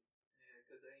Mayans. Yeah,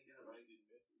 because they ain't got They like didn't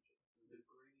mess with each other. the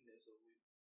greediness of we.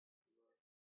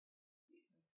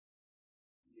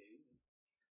 Yeah.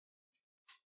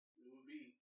 It would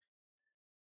be.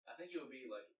 I think it would be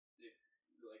like if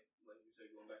like you said,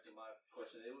 going back to my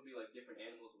question, it would be like different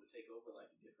animals would take over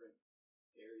like different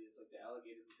areas. Like the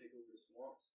alligators would take over the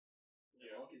swamps. The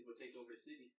Yeah. monkeys would take over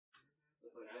cities.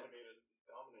 Stuff like that. Alligators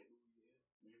dominate Louisiana.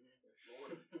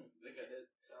 Florida. they got that.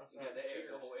 South They got that area,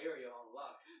 the whole area on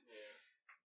lock. Yeah.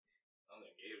 Some of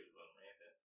them gators run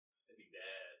rampant. They'd be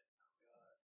bad.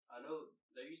 I know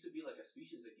there used to be like a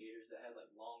species of gators that had like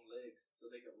long legs,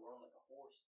 so they could run like a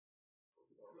horse.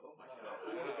 Oh my God. god.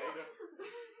 Horse gator.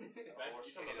 Horse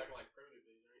You talking gator. about back in like primitive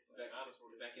days, right? Like dinosaur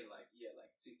days. Back in like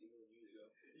 60 million years ago.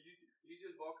 You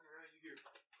just walking around, you hear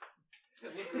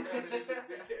look around and there's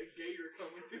a big gator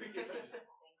coming through your Just, face.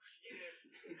 oh shit.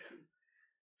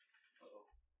 Uh-oh.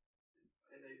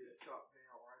 And they just chop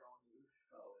down right on you.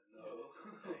 Oh no.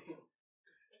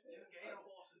 Gator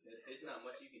horses. There's not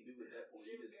much you can do with that one.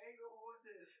 You just gator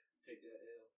horses. take that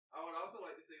L. I would also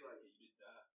like to see like You just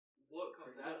die. what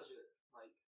comes Pretty out much. of it. Like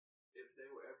if they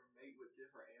were ever mate with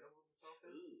different animals or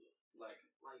something. Like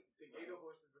Like The gator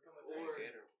horses become a or thing.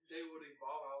 Gator. they would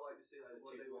evolve. I would like to see like The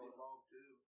what they would tiguana. evolve to.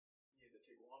 Yeah, the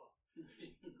tiguana.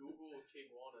 Google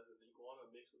tiguanas and iguana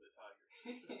mixed with a tiger.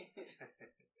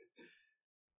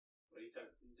 what are you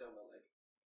talking about? Like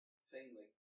same like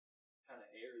kind of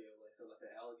area, like so, like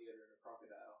an alligator and a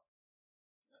crocodile.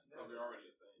 That's probably already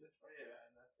a thing. Yeah,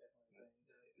 and that's definitely a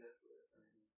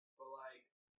thing. But like,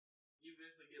 you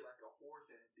eventually get like a horse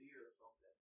and a deer or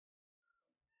something.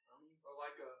 Or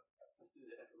like a. Let's do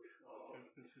the evolution. Oh.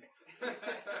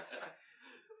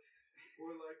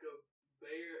 Or like a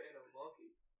bear and a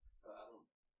monkey.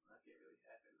 I can't really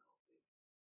happen. I don't think.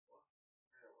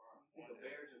 The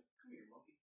bear just come here,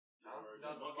 monkey. The No,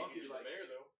 the monkey monkey can get like the bear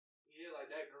though. yeah,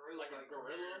 like that gorilla, Like a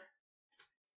gorilla.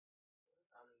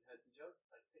 I mean, had the joke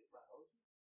like take biology.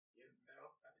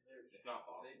 It's not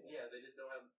possible. They just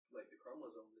don't have like the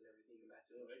chromosomes and everything to match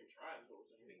up. They can try it. Is what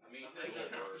we're saying. I mean,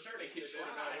 I'm sure they They could said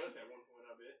about try. us at one point.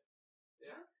 I bet.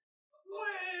 Well,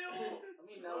 I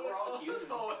mean, now we're all humans.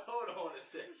 hold on a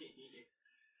second here.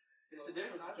 It's the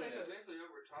difference I think between eventually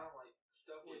over time, like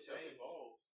stuff will Stuff change.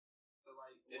 evolves. So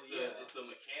like, It's the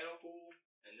mechanical,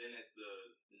 and then the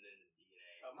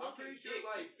DNA. A I'm pretty monkey's sure, dick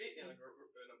like- can fit in a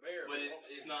bear. But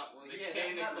it's not Well, yeah,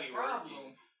 that's not the mechanically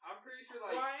problem. working. I'm pretty sure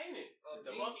like Why ain't it? a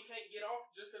The pink- monkey can't get off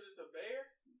just because it's a bear.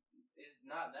 It's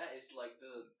not that. It's like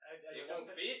the It won't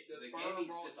fit. the sperm gametes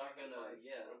rolls just aren't gonna. like-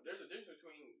 Yeah. Well, there's a difference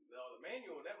between the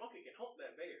manual. That monkey can hump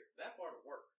that bear. That part will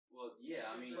work. Well, yeah.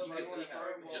 I mean, But you like can see how.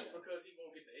 sperm rolls- Just because he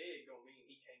won't get the egg don't mean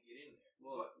he can't get in there.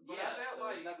 Well, but I yeah. felt So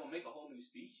it's like- not gonna make a whole new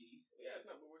species. Yeah, it's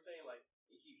not. But we're saying like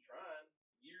he keeps trying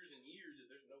years and years if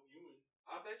there's no human.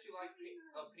 I bet you like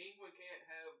a penguin can't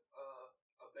have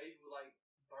a baby with like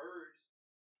birds,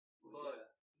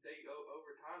 but they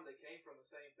over time they came from the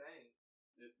same thing.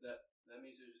 If that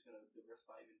means they're just gonna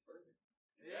diversify even further.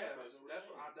 Yeah,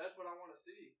 Exactly, that's what I want to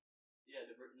see. Yeah.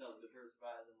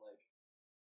 Diversify as in like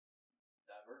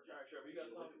divergent. All right, Trevor, you got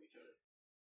Get a away topic? from each other.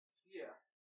 Yeah,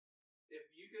 if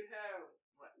you could have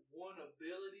like one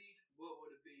ability, what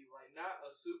would it be? Like not a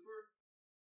super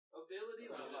ability,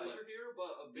 So like a just, like, superhero,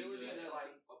 but be ability good at that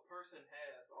like a person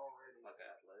has already. Like an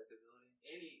athletic ability.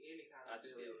 Any kind of I'd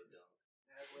just be ability. able to dunk.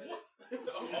 Athletic.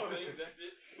 Of all things, that's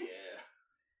it. Yeah.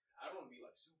 I don't want to be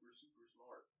like super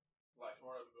smart. Like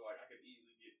smart enough to be like I could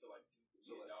easily get to like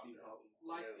So like Stephen Hawking.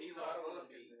 Like Yeah, So I don't want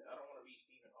to Elon be. I don't want to be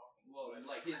Stephen Hawking. Well, But-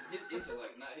 like his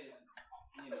intellect, not his,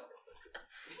 you know.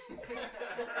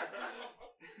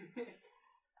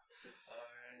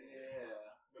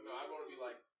 Yeah. But no, I want to be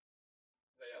like,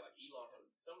 like Elon.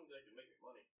 Something that can make me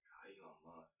money. Elon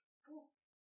Musk.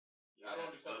 I don't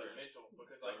want to do something Stuttering. mental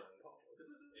because like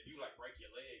Stuttering. if you like break your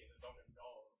leg and it's don't get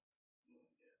gone.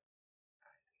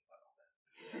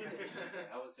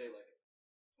 I would say like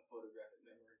a photographic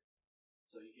memory,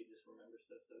 so you could just remember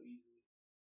stuff so easily.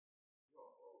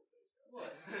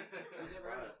 What? You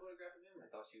never had a photographic I memory?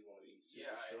 thought you wanted to be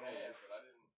super Yeah, I strong. have, but I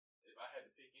didn't. If I had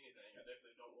to pick anything, I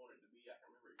definitely don't want it to be. I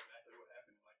can remember exactly what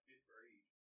happened in like 5th grade.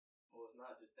 Well, it's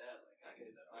not just that. Like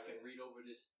I can read over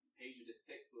this page of this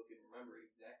textbook and remember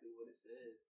exactly what it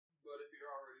says. But if you're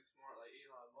already smart like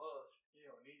Elon Musk, you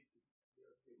don't need to.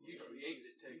 You can create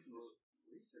the just- you can textbook. just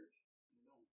research.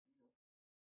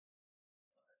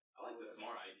 I like the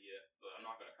smart idea, but I'm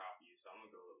not gonna copy you, so I'm gonna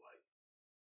go with like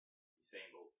Usain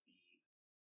Bolt speed.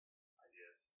 I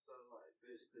guess. So like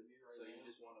basically me right So you now.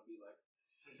 just want to be like.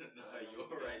 That's not how you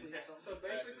are right now. So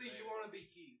basically you want to be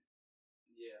Keith.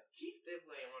 Yeah. Keith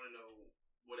definitely want to know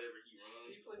whatever he runs.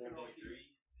 Keith flipping on 4.3.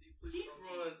 Keith Keith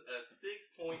runs a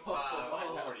 6.5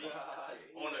 Oh, 40 God.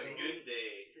 on a good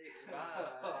day.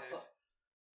 6'5".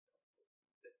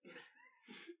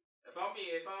 If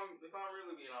I'm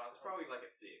really being honest, it's probably like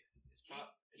a 6.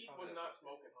 Keith was not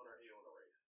smoking Hunter Hill in a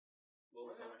race. What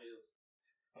was Summer Hills?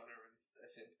 Oh my god.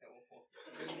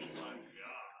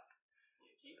 Yeah,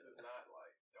 Keith was not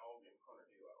like dogging Hunter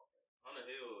Hill. I don't think. Hunter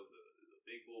Hill is a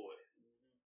big boy.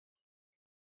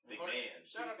 Big Hunter- man.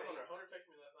 Shout out to Hunter. Hunter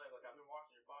texted me last night. Like I've been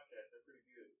watching your podcast. They're pretty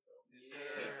good. So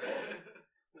Yeah.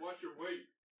 Watch your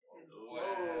weight.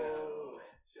 Wow.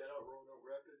 Shout out Roanoke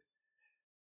Rapids.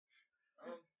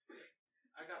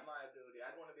 I got my ability.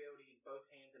 I'd want to be able to use both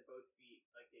hands and both feet,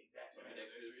 like the exact same.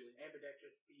 Ambidextrous.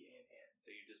 Ambidextrous feet and hands.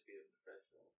 So you just be a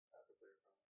professional soccer player.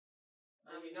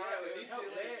 I mean, No, yeah, if it he's would help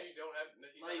still that. you don't have.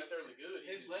 He's not Like, necessarily good. His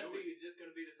He just do left it. leg is just going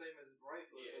to be the same as his right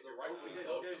foot. Yeah, so your the right both foot is-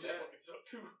 sucks. there's The left that- one can suck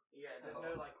too. Yeah, there's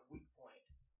no like weak point.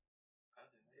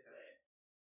 Is that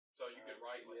So you could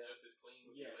write like Yeah. just as clean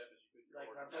with Yes. your left as you could your like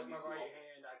if I right. touch my That'd be right small.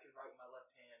 hand, I can write with my left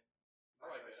hand. I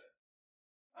like that.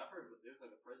 I've heard there's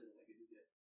like a president that could do that.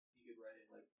 He could write in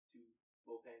like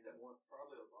both hands at once.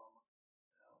 Probably Obama.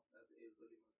 No, it was like in like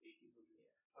 1800.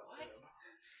 What?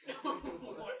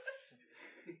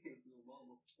 It was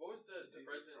Obama. What was the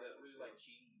president that really liked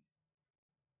cheese?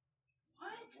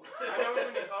 I know which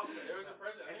one you're talking about. There was a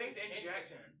president. I think it's Andrew Henry-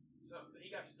 Jackson. He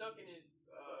got stuck in his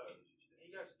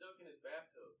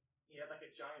bathtub. He had like a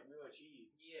giant wheel of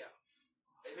cheese. Yeah.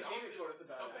 It's Because he even told us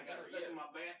about it. something I got got stuck in my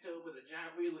bathtub with a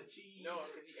giant wheel of cheese. No,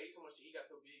 because he ate so much cheese, he got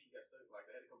so big, he got stuck. Like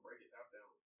they had to come break his house down.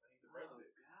 Like, he's the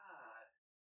president. God.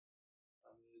 I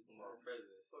mean, one of our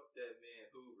presidents. Fuck that man,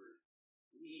 Hoover.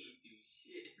 He ain't do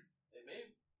shit. It may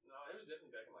no, it was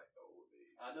definitely back in like the old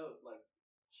days. I know, like,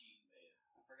 Cheese man.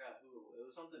 I forgot who. It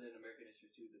was something in American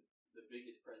history too. The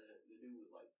biggest president, the dude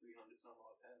was like 300 some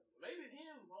odd pounds. Maybe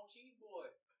him, old cheese boy.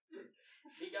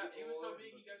 He was so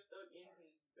big he got stuck in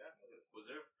his bathtub. Was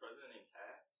there a president named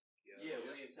Taft? Yeah,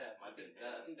 William Taft. I Might be think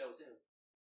him. that was him.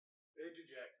 Andrew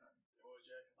Jackson. It was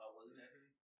Jackson. Was it?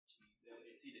 Cheese.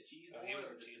 Is he the cheese Oh, boy he was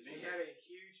or the just cheese big He boy. had a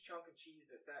huge chunk of cheese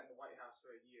that sat in the White House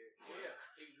for a year. Yeah,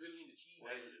 he was really into cheese.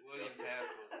 William Taft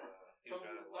was he was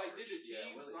kind of Like, did the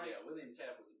large. cheese, William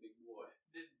Taft was a big boy.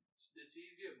 did the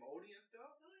cheese get moldy and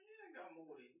stuff? Oh, yeah, I got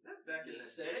moldy. That's back in the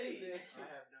Just day. saying. I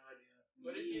have no idea.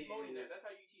 But it's moldy now. That's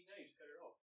how you eat cheese now. You just cut it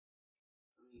off.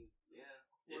 I mean, yeah.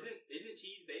 Isn't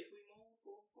cheese basically mold?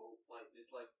 Like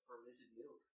it's like fermented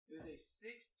milk. It was a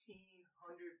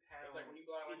 1,600 pound. It's like when you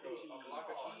buy like piece a of block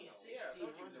of cheese. cheese. Yeah, I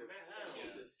told you it was a 1,600 massive pounds. amount.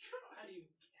 Jesus How do you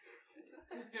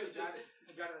Christ.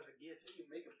 got it as a gift? You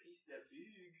make a piece that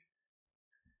big.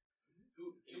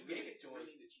 Who gave it to him?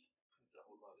 Really into cheese. It's a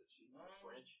whole lot of cheese.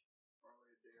 French.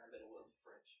 I bet it wasn't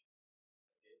French.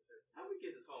 How we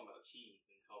get to talking about cheese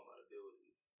and talking about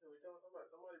abilities? We talking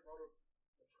somebody brought up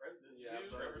the president. Yeah, You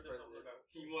brought up Trevor the said something president.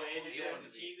 about You want Andrew He Jackson's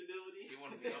wanted to be- cheese ability? He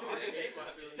wanted to be No, on I it. gave my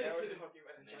ability. Now we're talking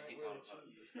about a And then giant he wheel of talked about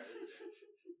cheese. the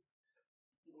president.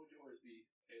 What would yours be,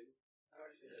 Caleb? I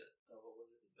already said it. Oh, what was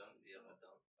it? Dunk deal, a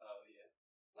dunk. Oh yeah.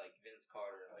 Like Vince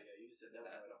Carter. Oh Like yeah. You just said that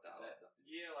that right off the style. bat. of dunk.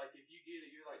 Yeah, like if you get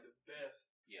it, you're like the best.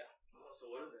 Oh,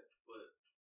 so what if it? But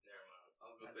never mind.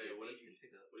 I was gonna That'd say, be a what if beast you to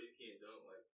pick up. can't dunk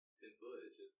like 10 foot?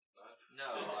 It's just not. No,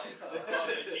 like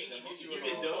The genie gives You you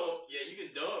can a dunk. Yeah, you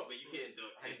can dunk, but you can't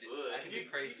dunk I 10 can do, foot. I can do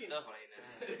crazy can- stuff when I eat that.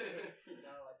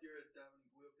 No, like you're a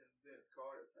Dominic Wilkins, Vince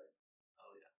Carter type.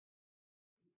 Oh yeah.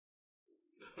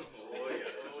 Oh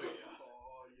yeah. Oh yeah.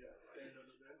 Oh yeah, stand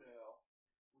under that now.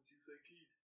 What you say,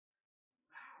 Keith?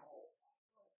 Wow.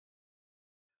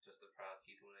 Just surprise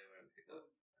Keith whenever I pick up.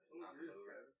 Oh, Knock him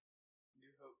over.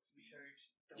 New Hope Speed.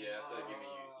 Church. Yeah, so give me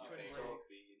Oh, you say wait. strong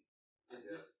speed. Is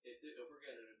this if we're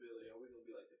getting an ability, are we gonna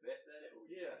be like the best at it, or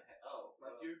we Yeah. just gonna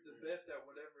Like you're the best at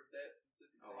whatever that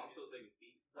specific Oh, I'm still taking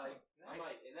speed. like I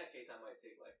might in that case I might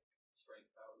take like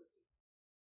strength powerlifting.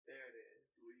 There it is.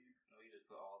 We just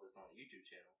put all this on the YouTube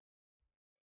channel.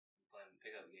 I'm playing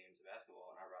pickup games of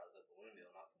basketball, and I rise up a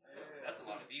windmill, not something. Yeah. That's a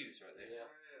lot of views right there. Yeah.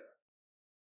 Yeah.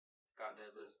 Scott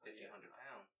deadlifts 1,500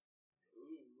 pounds.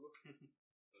 Ooh.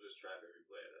 We'll just trap every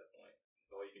play at that point.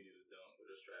 All you can do is dunk. We'll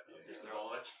just trap it. Just Just throw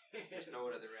ball it. Just throw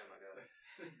it at the rim. I got it.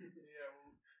 Yeah,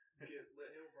 we'll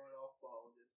let him run off ball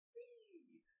and just.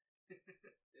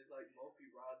 It's like Mopi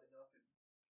rising up and.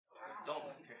 Don't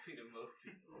compare me to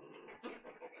Moby.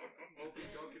 Mopi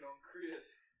dunking on Chris.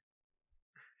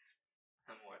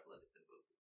 I'm more athletic than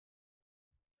Moby.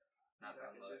 Not by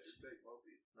I can much. disrespect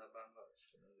Mopi. Not by much.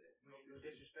 No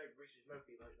disrespect Reese's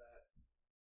Murphy like that.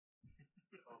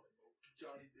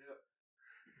 Johnny Depp.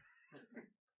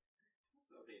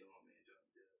 Stop hating on my man, John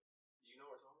Depp. You know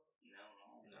what we're talking about? No.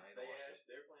 No, you don't watch it.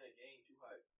 They're playing a game too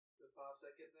hype. The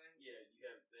 5-second thing. Yeah,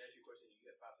 they ask you a question, you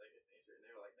get 5 seconds to answer, and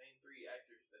they were like, name 3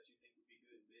 actors that you think would be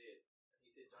good in bed. And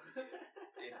he said Johnny Depp.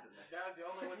 Instantly. That was the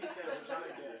only one he said was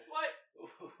Johnny Depp. What?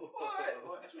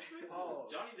 What? That's respectful. Oh.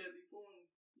 Johnny Depp be pulling.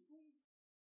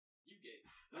 You gay.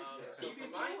 Yeah. So He be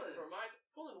for my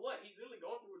pulling what? He's literally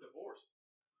going through a divorce.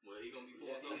 Well, he gonna be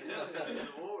pulling Yeah, something he- else in the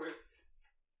divorce.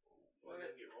 So he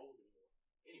doesn't get roles anymore.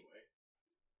 Anyway,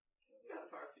 He's got a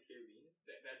Pirates of the Caribbean.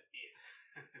 that's it.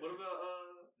 What about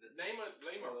Name a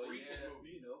recent yeah,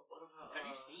 movie. you know. What about? Have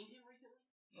you seen him recently?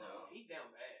 No. He's down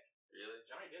bad. Really?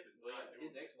 Johnny Depp is Well, not doing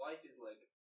his ex-wife is like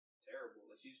terrible.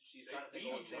 Like she's They trying to take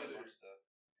beat over each his other. life. Stuff.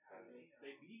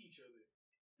 They beat each other.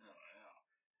 Oh,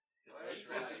 yeah. He's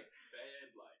like bad,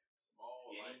 like small,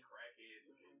 Skinny. like crackhead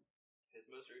looking. His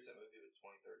most recent movie was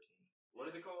 2013. What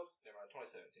is it called? Never mind,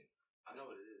 2017. I know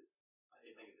what it is. I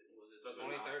didn't think of it. Was it Starts with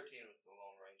an I. 2013 was The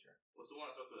Lone Ranger. What's the one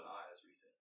that starts with an I that's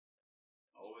recent?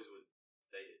 I always would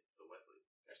say it to Wesley.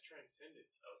 That's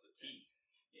Transcendence. Oh, it's a T.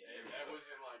 Yeah, And there we that go. was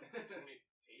in like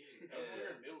 2010. That was when we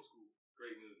were in middle school.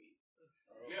 Great movie.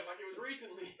 Yeah, like it was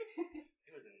recently.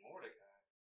 He was in Mordecai.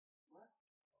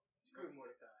 Screw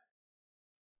Mordecai.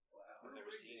 Wow. I've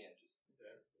never seen it. Just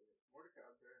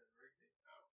Mordecai's better than Rigby.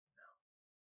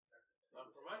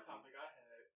 For my topic, I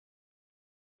had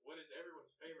what is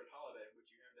everyone's favorite holiday, but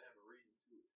you have to have a reason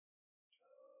to it.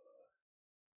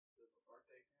 Does my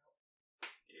birthday count?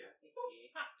 Yeah.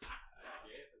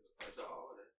 Yes, it's a It's a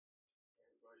holiday.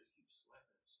 Everybody just keeps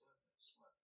slapping.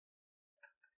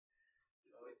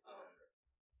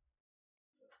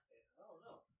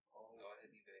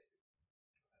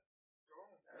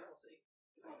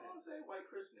 say White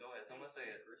Christmas. Go ahead. Someone say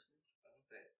it. Christmas. Someone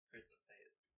say it. Christmas, say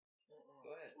it. Go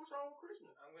ahead. What's wrong with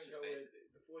Christmas? I'm gonna Just go with basic.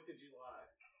 the 4th of July.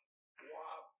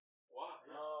 Wow. Why?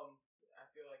 I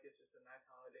feel like it's just a nice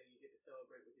holiday. You get to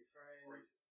celebrate with your friends.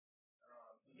 Racist.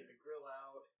 You get to grill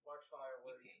out, watch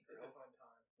fireworks. You can't It's a grill. fun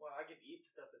time. Well, I get to eat the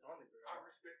stuff that's on the grill. I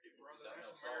respect it, brother. Got That's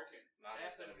no sauce. American. Mine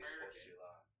That's was gonna be the 4th of American.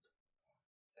 July.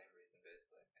 Same reason,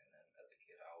 basically. And then as a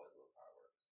kid, I always loved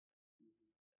fireworks.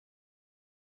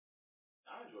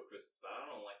 I enjoy Christmas, but I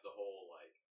don't like the whole,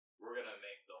 like, we're gonna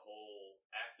make the whole,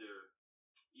 after,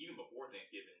 even before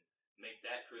Thanksgiving, make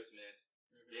that Christmas,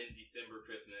 then December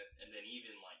Christmas, and then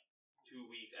even, like, 2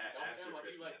 weeks Don't after sound like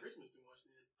Christmas. you like Christmas too much,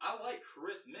 then. I like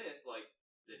Christmas, like,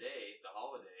 the day, the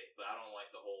holiday, but I don't like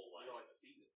the whole, like, You don't like the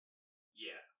season.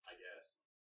 yeah, I guess.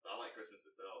 But I like Christmas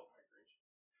itself. All right, Grinch.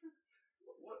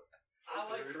 What? I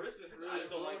like Christmas, I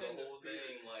just don't like the Ruining the whole spirit.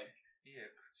 thing, like, Yeah,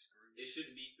 Scrooge. it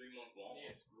shouldn't be 3 months long.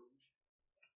 Yeah, Scrooge.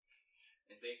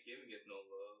 And Thanksgiving gets no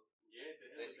love. Yeah,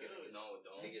 the hell it Thanksgiving does. No, it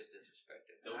don't. He gets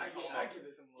disrespected. Don't be I talking give, about- I give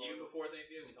it some love. Even before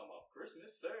Thanksgiving, we talking about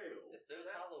Christmas sale. It's still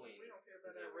Halloween. We don't care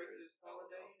about Is that that weird? racist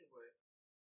holiday anyway.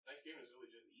 Thanksgiving is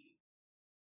really just eating.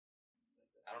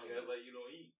 I don't Yeah, really, like you don't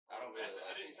eat. I don't really I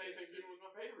like didn't say Thanksgiving was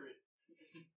my favorite.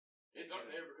 It's up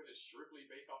there because it's strictly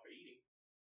based off of eating.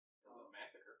 It's a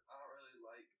massacre. I don't really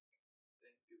like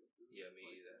Thanksgiving food. Yeah,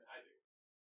 me either. I do.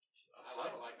 I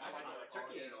like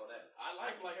turkey and all that. I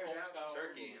like tear home down style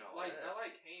turkey food. and all Like that. I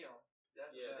like ham.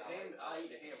 That's Yeah, the about ham. it. I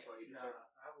eat a ham before I eat a Nah, turkey.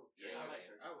 I would. Yeah, I I like like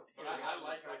turkey. I would. But tear I down the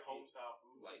like turkey. home style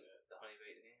food Like like that. the honey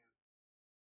baked ham.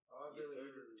 Oh, I Yes, really sir.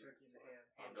 eat the turkey and the ham.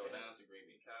 I'll go down some green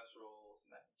bean casserole,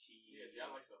 some mac and cheese. Yeah, see, I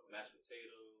like stuff like mashed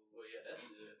potatoes. Well, yeah, that's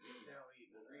good. Mm. See, I don't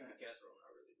eat Well, none of green bean that. casserole,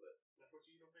 not really, but That's what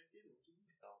you eat on Thanksgiving. What you eat?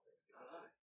 It's all Thanksgiving. I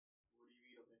What do you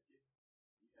eat on Thanksgiving?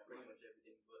 You have pretty like- much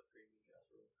everything but green bean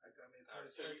casserole. I got me a Alright, put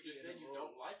a So you turkey just in said a you bowl.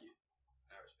 don't like it.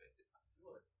 I respect it.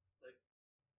 What?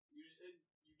 You just said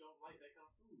you don't like that kind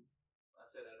of food. I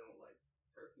said I don't like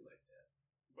turkey like that.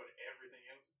 But everything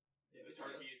else, the Everything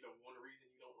turkey else- is the one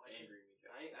reason you don't like And it. green bean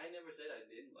casserole. I never said I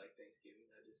didn't like Thanksgiving.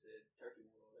 I just said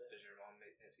turkey and all that. Does your mom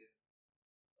make Thanksgiving?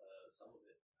 Some of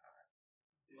it.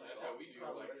 Well, that's how we do it.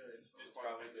 Probably Like, good. it's Probably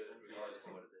part of good, the- regardless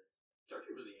of what it is.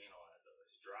 Turkey really ain't all that though.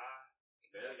 It's dry. It's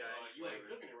barely got any You ain't flavor.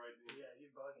 cooking it right then. Yeah, you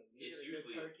bugging. You It's get a good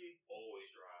usually- turkey. Always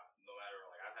dry. No matter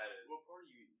like I've had it. What part are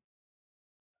you eating?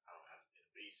 I don't have to get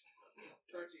a piece.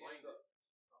 Turkey Explains is it.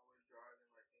 always drier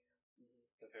than like ham.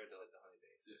 Compared to like the honey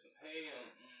baked. It's just some ham.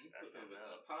 You That's put it with something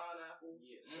the else. pineapples.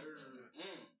 Yes,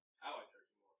 I like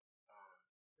turkey more.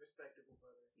 Respectable,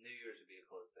 brother. New Year's would be a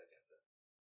close second. But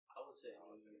I would say I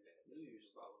like New Year's. Thanksgiving. New Year's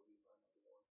would probably be my number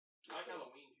one. I like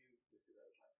Halloween too, just because I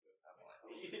was like, I don't like You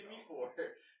Halloween. hit me for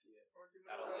it.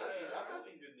 I don't I've like seen, it. I've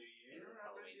seen good New Year's.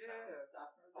 Halloween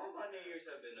Yeah. All my New Year's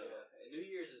have been Yeah, and New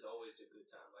Year's is always a good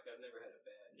time. Like I've never had a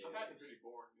bad New I've had Year's. some pretty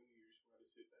boring New Year's when I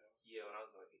just sit at the house. Yeah, when I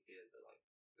was like a kid, but like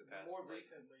the past More like,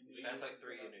 recently, New the past Year's like has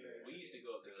 3 been New up there. Years. We used to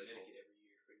go up to Really Connecticut cool. every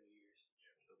year for New Year's.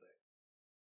 Go back.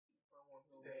 Someone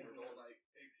who Stay. was going like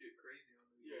ape shit crazy on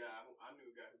New Year's. Yeah, I knew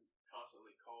a guy who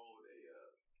constantly called a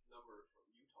number from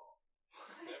Utah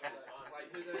several times.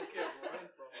 Like his ass kept running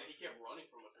from and us. he kept running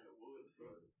from us in the woods. So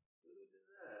Who did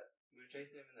that? We were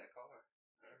chasing him in that car.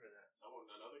 I remember that.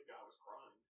 another guy was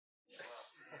crying.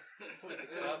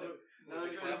 No,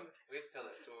 we, it's have, we have to tell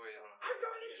that story on. I'm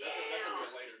going to Yeah, that's a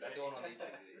bit later. That's the one on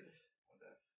YouTube videos. One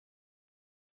day.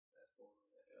 That's going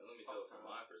on there. Let me tell it from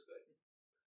my perspective.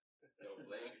 No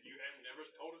blame. You haven't never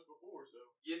told us before, so.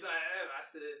 Yes, I have. I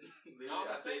said. No,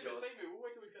 I but said save it, those- save it. We'll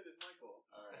wait till we cut this mic off.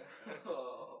 Alright.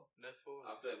 Oh. No spoilers.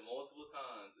 I've said multiple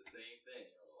times the same thing.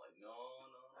 I'm like, no.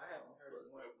 I haven't heard it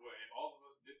Well, once. if all of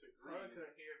us disagree, I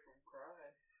couldn't hear from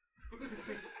crying.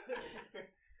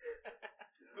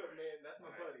 But man, that's my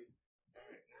buddy.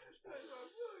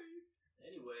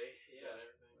 Anyway, yeah,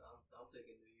 everything. I'm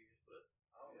taking New Year's, but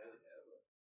I don't Yeah. really have a.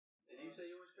 did you say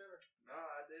yours, Trevor? No,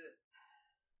 I didn't.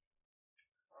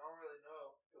 I don't really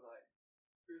know. 'Cause, like,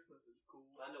 Christmas is cool.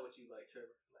 I know what you like,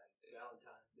 Trevor.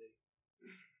 Valentine's Day.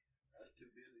 That's too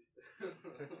busy.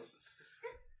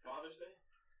 Father's Day?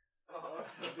 Oh,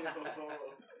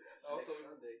 Also,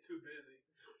 Sunday. too busy.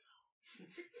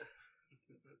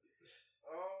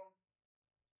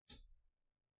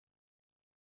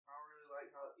 I don't really like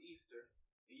how Easter.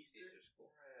 Easter's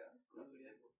cool. Yeah. That's a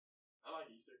good one. I like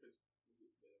Easter because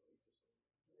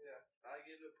Yeah. I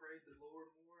get to praise the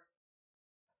Lord more.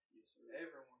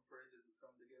 Everyone praises to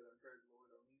come together and praise the Lord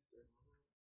on Easter.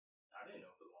 I didn't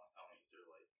know for the long time on Easter,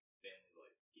 like, family,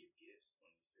 like, give gifts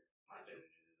on Easter. My family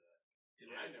did that.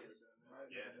 I never done that.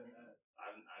 I've Yeah. never done that.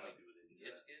 I know people that did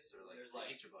that. Gifts or like There's like-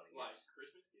 Easter bunny Like gifts?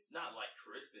 Christmas gifts? Not like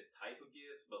Christmas type of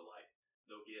gifts, but like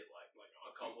they'll get like Like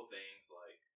a couple things,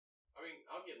 like I mean,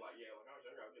 I'll get like when I was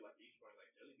younger, I'll get like the Easter bunny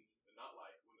like jelly beans, but not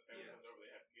like when the family Yeah. comes over,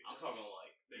 they have to get. I'm them. talking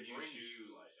like They new bring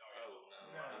shoes. you, like, Oh no,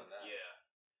 No. none of that. Yeah.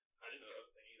 I didn't know that was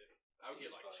a thing either. I would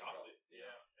get like Easter bunny, chocolate,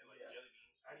 Yeah. and like Yeah. jelly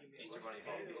beans. I didn't even Easter watch Bunny the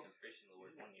made me video. some fish in the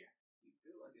woods one year. You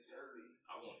feel like it's early.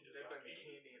 I wanted just They're like bringing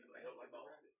candy. candy and Like, help like the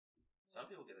basketball. rabbit. Some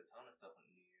people get a ton of stuff on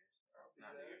New Year's.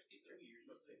 Not New Year's, Easter.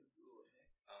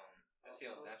 I see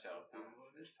on Snapchat all the time.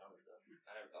 There's a ton of stuff.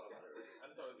 I never thought about it earlier. I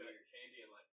just always got like candy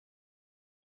and like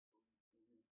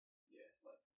Yeah, it's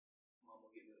like mom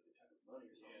will get me like a type of money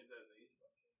or something. the Easter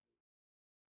bunny.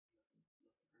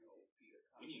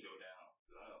 We need to go down.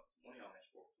 'Cause I know one of y'all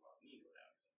mentioned 4th of July. We need to go down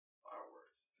and get some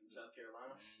fireworks. From South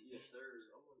Carolina. Mhm. Yes, sir.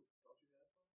 Someone don't you have some?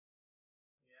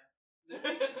 Yeah.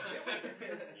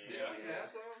 Yeah. You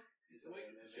have some? It's We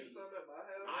okay, man. shoot Maybe- some at my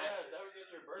house? That was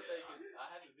at your birthday because I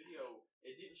had the video.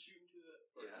 It didn't shoot into the.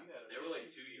 Or Yeah. you had it. They were like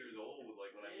 2 years old,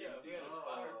 like when I Yeah, gave we it had to you.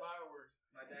 expired fireworks.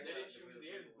 My dad They got didn't the shoot into really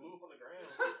the air; big it blew up on the ground.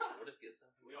 We'll just get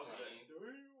some. We all did that. I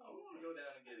want to go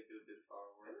down and get a good bit of It was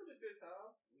fireworks. a good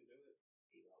time. We can do it.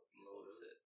 He will be so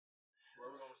upset. Where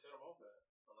are we gonna set them off at?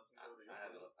 Unless we go to your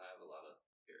place. I have a lot of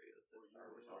areas that Where you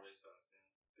fireworks live. on.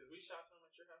 Because we shot some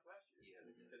at your house last year. Yeah,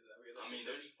 we did. Because I mean,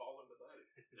 there's- falling beside it.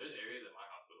 There's areas at my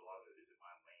house, but a lot of it is in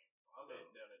my land. I So-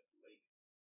 meant down at the lake.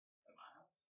 At my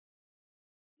house?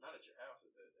 Not at your house.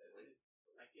 At the lake.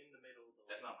 Like in the middle of the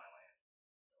That's lake. not my land.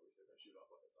 We said that shoot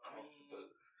off like a I dog.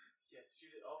 mean, Yeah,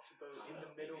 shoot it off the boat in the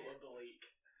middle of the lake.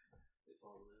 It's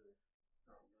all over.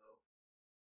 I don't know.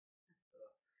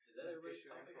 Is that everybody's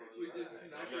topic? or We is just that-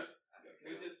 snipers. I got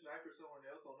We carrots. just sniped someone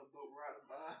else on the boat riding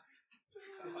by.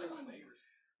 Neighbors.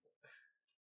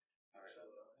 Alright.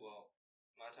 Well,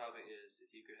 my topic is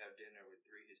if you could have dinner with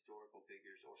 3 historical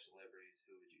figures or celebrities,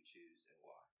 who would you choose and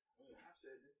why? I've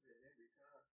said this bit every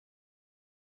time.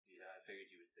 Yeah, I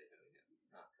figured you would say him.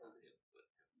 Not him, but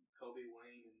Kobe,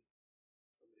 Wayne, and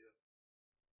somebody else.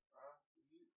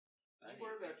 I You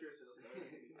worry didn't about think- yourself, sir. I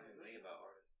didn't think about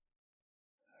artists.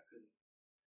 I couldn't.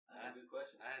 That's a good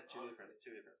question. I had two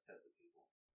honestly. different sets of people.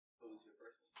 Who was your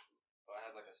first one? Well, I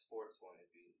have like a sports one.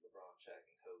 It'd be LeBron, Shaq,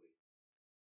 and Kobe.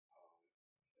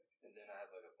 And then I have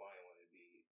like a funny one. It'd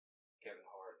be Kevin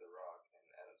Hart, The Rock, and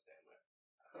Adam Sandler.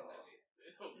 I think that'd be.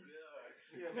 Oh god.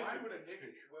 Yeah, mine would have mixed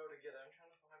well together. I'm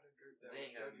trying to find a group that They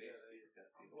ain't would go got mixed. together. You just got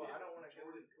people. Well, I don't want to go.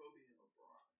 Jordan, Kobe, and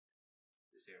LeBron.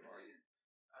 Just hear them argue.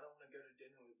 I don't want to go to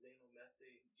dinner with Lionel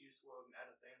Messi, Juice WRLD, and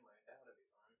Adam Sandler. That would be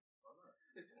fun.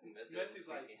 Messi's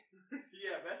like-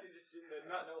 Yeah, Messi just did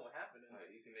not know what happened. No,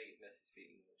 you can make it Messi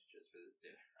speaking English just for this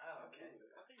dinner. Oh, okay.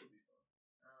 I think it'd be fun.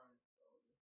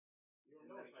 You don't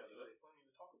know That's each my other. choice. That's plenty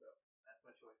to talk about. That's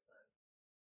my choice then.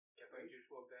 Can I bring Juice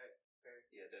WRLD back?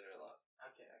 Yeah, dead or alive.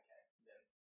 Okay. Then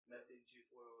Messi, Juice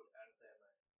WRLD, Adam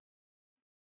Sandler.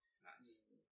 Nice.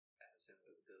 Adam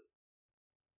Sandler was good.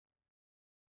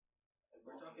 If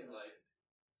we're talking like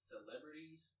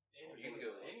celebrities, You can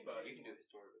go Anybody. You can do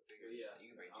historical figures. Yeah,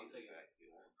 You can bring I'll Jesus take it. back if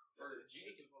you want. for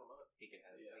Jesus is one of mine. He can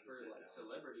have. yeah, he can for sit like down.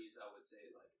 celebrities, I would say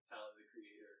like Tyler the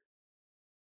Creator,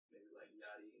 maybe like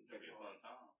Yachty and It's gonna be a Kevin fun Hart.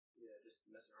 time. Yeah, just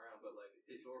messing around. But like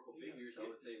historical Yeah, figures, I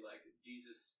would say like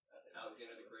Jesus,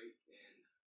 Alexander the Great, and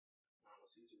I don't know,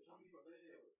 Caesar or something. You gonna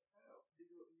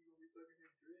be sucking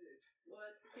his dreads.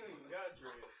 What? God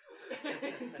dreads.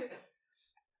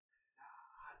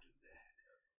 I do that.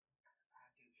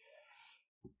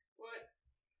 What?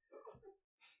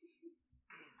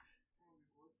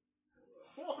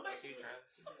 What's you,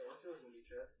 Travis? Yeah, what's yours gonna be,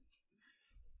 Travis?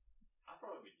 I'd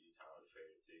probably do Tyler the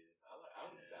Creator too.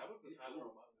 I would put Tyler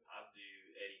on my list. I'd do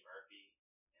Eddie Murphy,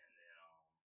 and then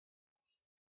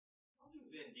I'll do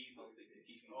Vin Diesel so he can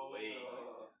teach me the Oh, ways.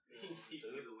 no. He can teach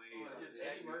me the ways.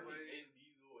 Eddie Murphy, Vin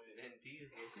Diesel, and And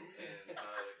Diesel. And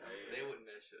Tyler the Creator. They wouldn't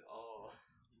mesh at all.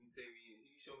 You can take me. You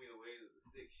can show me the ways of the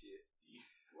stick shift.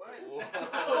 what? Whoa.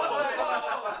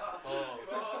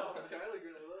 Oh, Tyler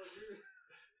gonna love you.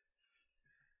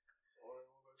 Or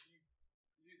what about you?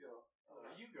 You go.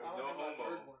 You go. I No don't think I've homo.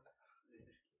 heard one.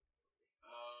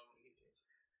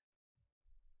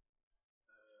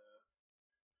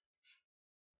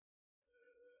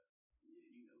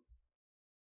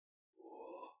 You know.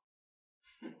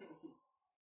 Ain't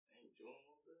doing a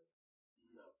little bit.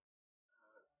 No.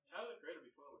 Tyler the Creator would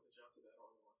be fun, but since y'all said that, I don't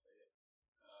really want to say it.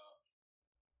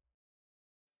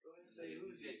 Go ahead and say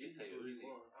Uzi. Yeah, just say Uzi would be Uzi.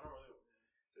 one. I don't really.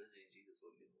 Uzi and Jesus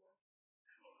would be the one.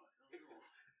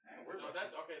 No,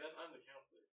 that's okay. That's I'm the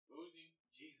counselor. Uzi,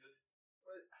 Jesus,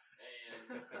 and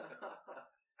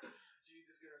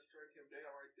Jesus gonna strike him down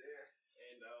right there.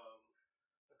 and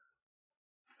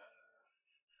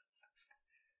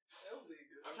That would be a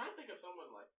good. I'm trying to think of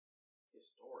someone like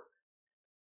historic.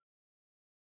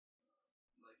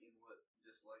 Like in what?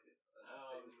 Just like it.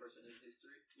 Um, Famous person person in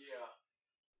history. Yeah.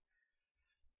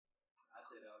 I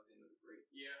said Alexander the Great.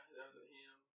 Yeah, that was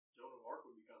him. Joan of Arc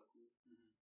would be kind of cool.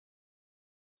 Mm-hmm.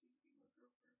 She'd be my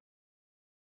girlfriend.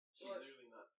 She's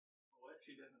literally not. What?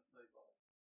 She doesn't play ball.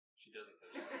 She doesn't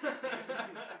play.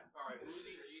 All right,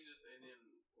 Uzi, Jesus, and then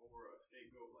over a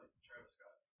scapegoat like Travis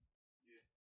Scott.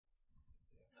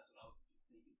 That's what I was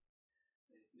thinking.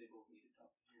 They both need to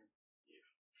talk to him. Yeah.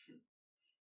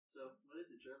 So, what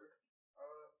is it, Trevor?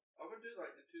 I would do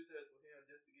like the two sets with him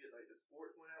just to get like the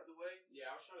sports one out the way.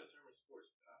 Yeah, I was trying to determine sports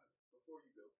before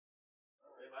you go.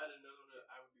 If I had another one,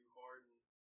 I would do Harden,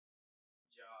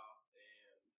 Ja,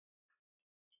 and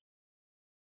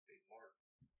Big Mark.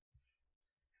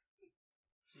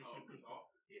 Gasol.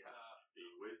 Yeah.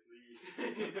 Big Wesley.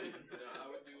 No, I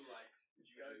would do like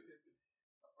Juju.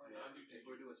 Yeah, if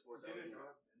we're doing sports, I would do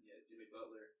Jimmy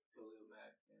Butler, Khalil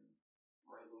Mack, and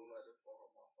Ray Lewis.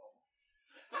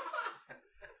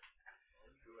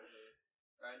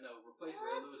 Alright, no, replace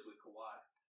Ray Lewis with Kawhi.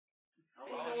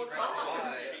 Why would you bring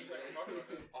Kawhi?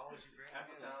 Why would you bring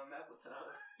Apple time.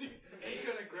 He's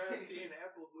gonna grab 10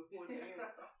 apples with one hand.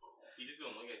 He just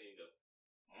gonna look at you and go,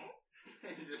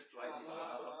 Just like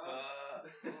smile.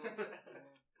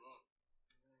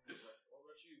 What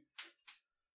about you?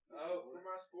 For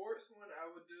my sports one, I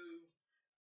would do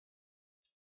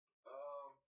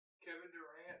Kevin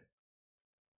Durant,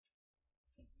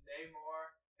 Neymar,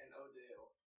 and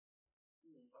Odell.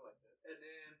 I like that. And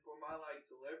then for my like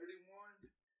celebrity one,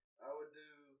 I would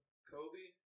do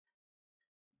Kobe,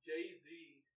 Jay-Z,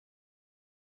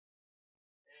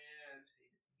 and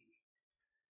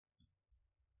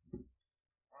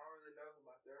I don't really know who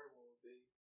my third one would be.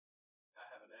 I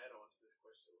have an add-on to this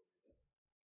question.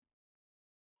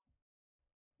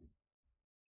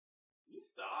 you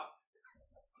stop.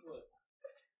 What?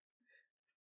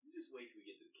 You just wait till we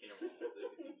get this camera on so you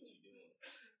can see what you're doing.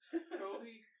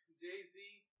 Kobe, Jay-Z,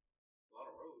 A lot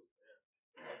of roads, man.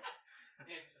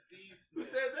 and Steve Who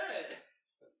Smith. said that?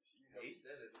 He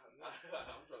said it, not me.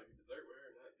 I'm trying to get dessert with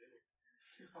her, not dinner.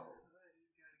 Oh, you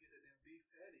gotta get that damn beef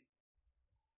patty.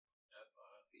 That's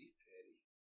fine. Beef patty.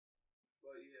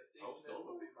 But yeah, Steve Oh, Smith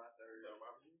solo? would be my third. So,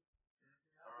 Robert, you?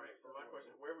 Alright, for my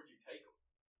question, where would you take them?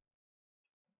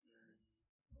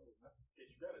 Because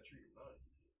you gotta treat them nice.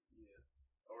 Yeah.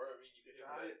 Or, I mean, you could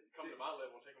come to my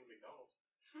level and take them to McDonald's.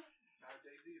 Now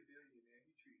Jay-Z a billionaire,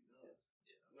 he treating us.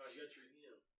 No, you gotta treat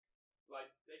him. Like,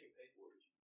 they can pay for it.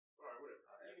 Alright, whatever.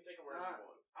 You can take them wherever Alright.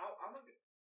 you want. I'm gonna.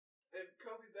 If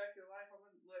Kobe back in life, I'm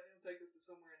gonna let him take us to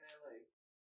somewhere in LA.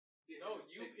 No,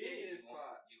 you pick. his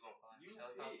spot. You gonna find You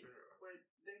a helicopter? Or? But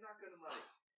they're not gonna like.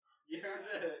 You heard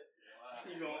that? Wow.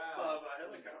 You gonna fly by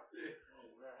helicopter?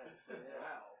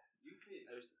 Wow. You pick.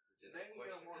 That was just a They general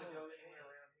ain't gonna want to question. go anywhere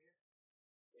around here.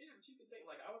 Yeah, but you can take,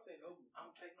 like, I would say, no, I'm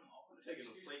taking them all. I'm taking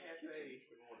them plates Cafe. kitchen.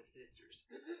 We're going to sisters.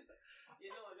 You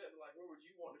know, like that, but, like, where would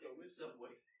you want to go with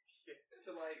Subway.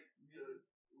 To like the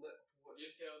what?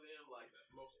 Just tell them, like, the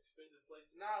most expensive place.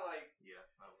 Not like Yeah,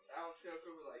 I would. I don't tell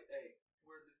Kobe like, hey,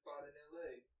 where's the spot in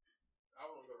LA? I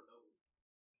want to go to Noble.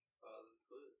 Let's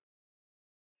put.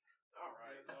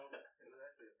 Alright, no. It was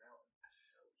actually a mountain.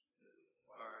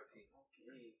 R.I.P.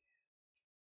 Okay.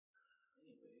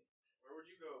 Anyway. Where would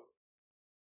you go?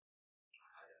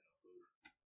 I got no clue.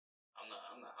 I'm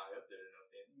not high up there enough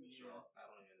to answer these Yeah. shots. I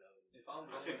don't even know. If I'm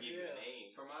I couldn't going, give you a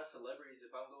name. for my celebrities,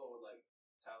 if I'm going with like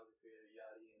Tyler the Creator,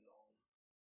 Yachty, and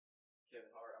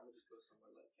Kevin Hart, I'm gonna just go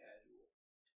somewhere like casual.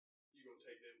 You gonna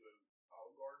take them to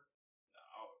Olive Garden?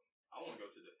 I want to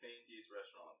go to the fanciest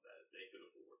restaurant that they could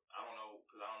afford. I don't know,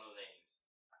 because I don't know names.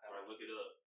 Or I look it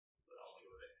up, but I want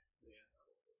to go there. Yeah.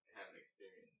 And have an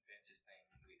experience. Fanciest thing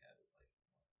we have is like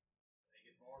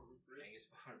Vegas Bar, Ruth Chris. Angus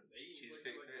Bar, They eat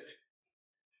Cheesecake places like Fish.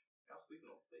 I'm sleeping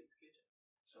on Flake's Kitchen.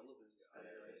 Some of it.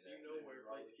 You know where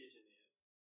Blake's Kitchen is.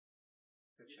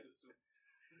 Get the soup.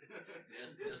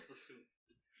 just the soup.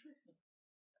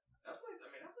 That place is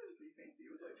pretty fancy.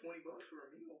 It was like $20 for a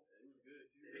meal. It was good,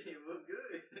 too. It was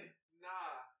good.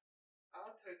 Nah,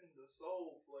 I'll take them to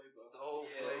Soul Flavor. Soul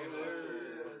Yes, Flavor.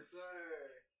 Yes,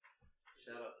 sir.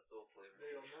 Shout out to Soul Flavor.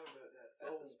 They don't know about that That's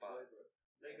Soul the spot. Flavor.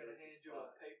 They're That gonna is the hand you a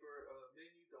spot. paper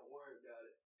menu. Don't worry about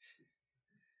it.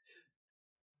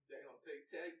 They're gonna take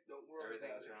tax. Don't worry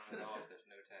Everything's about running it. off. There's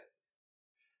no taxes.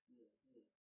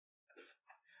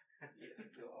 Yes,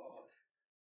 God.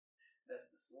 That's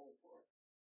the soul part.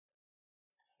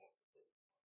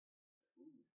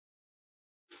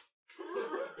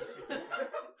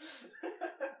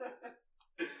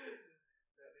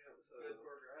 That damn best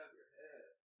burger I ever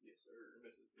had. Yes, sir.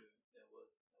 That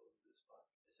was a good spot.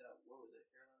 It's out. Where was it?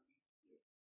 Carolina Beach.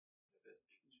 The best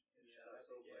beach. Yeah, shout out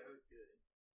Soul Yeah, it Flavor. was good.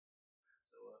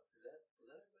 So, was that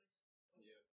everybody's?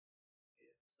 Yeah.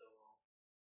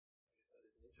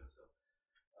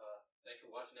 Thanks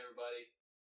for watching, everybody.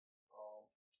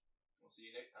 We'll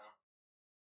see you next time.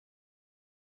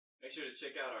 Make sure to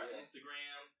check out our Yeah.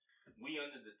 Instagram, We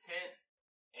Under the Tent,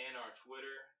 and our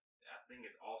Twitter. I think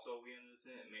it's also We Under the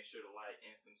Tent. Make sure to like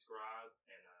and subscribe,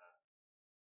 and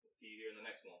we'll see you here in the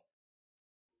next one.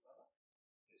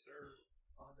 Yes, sir.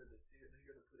 Under the tent, they're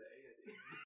gonna put an A at the end.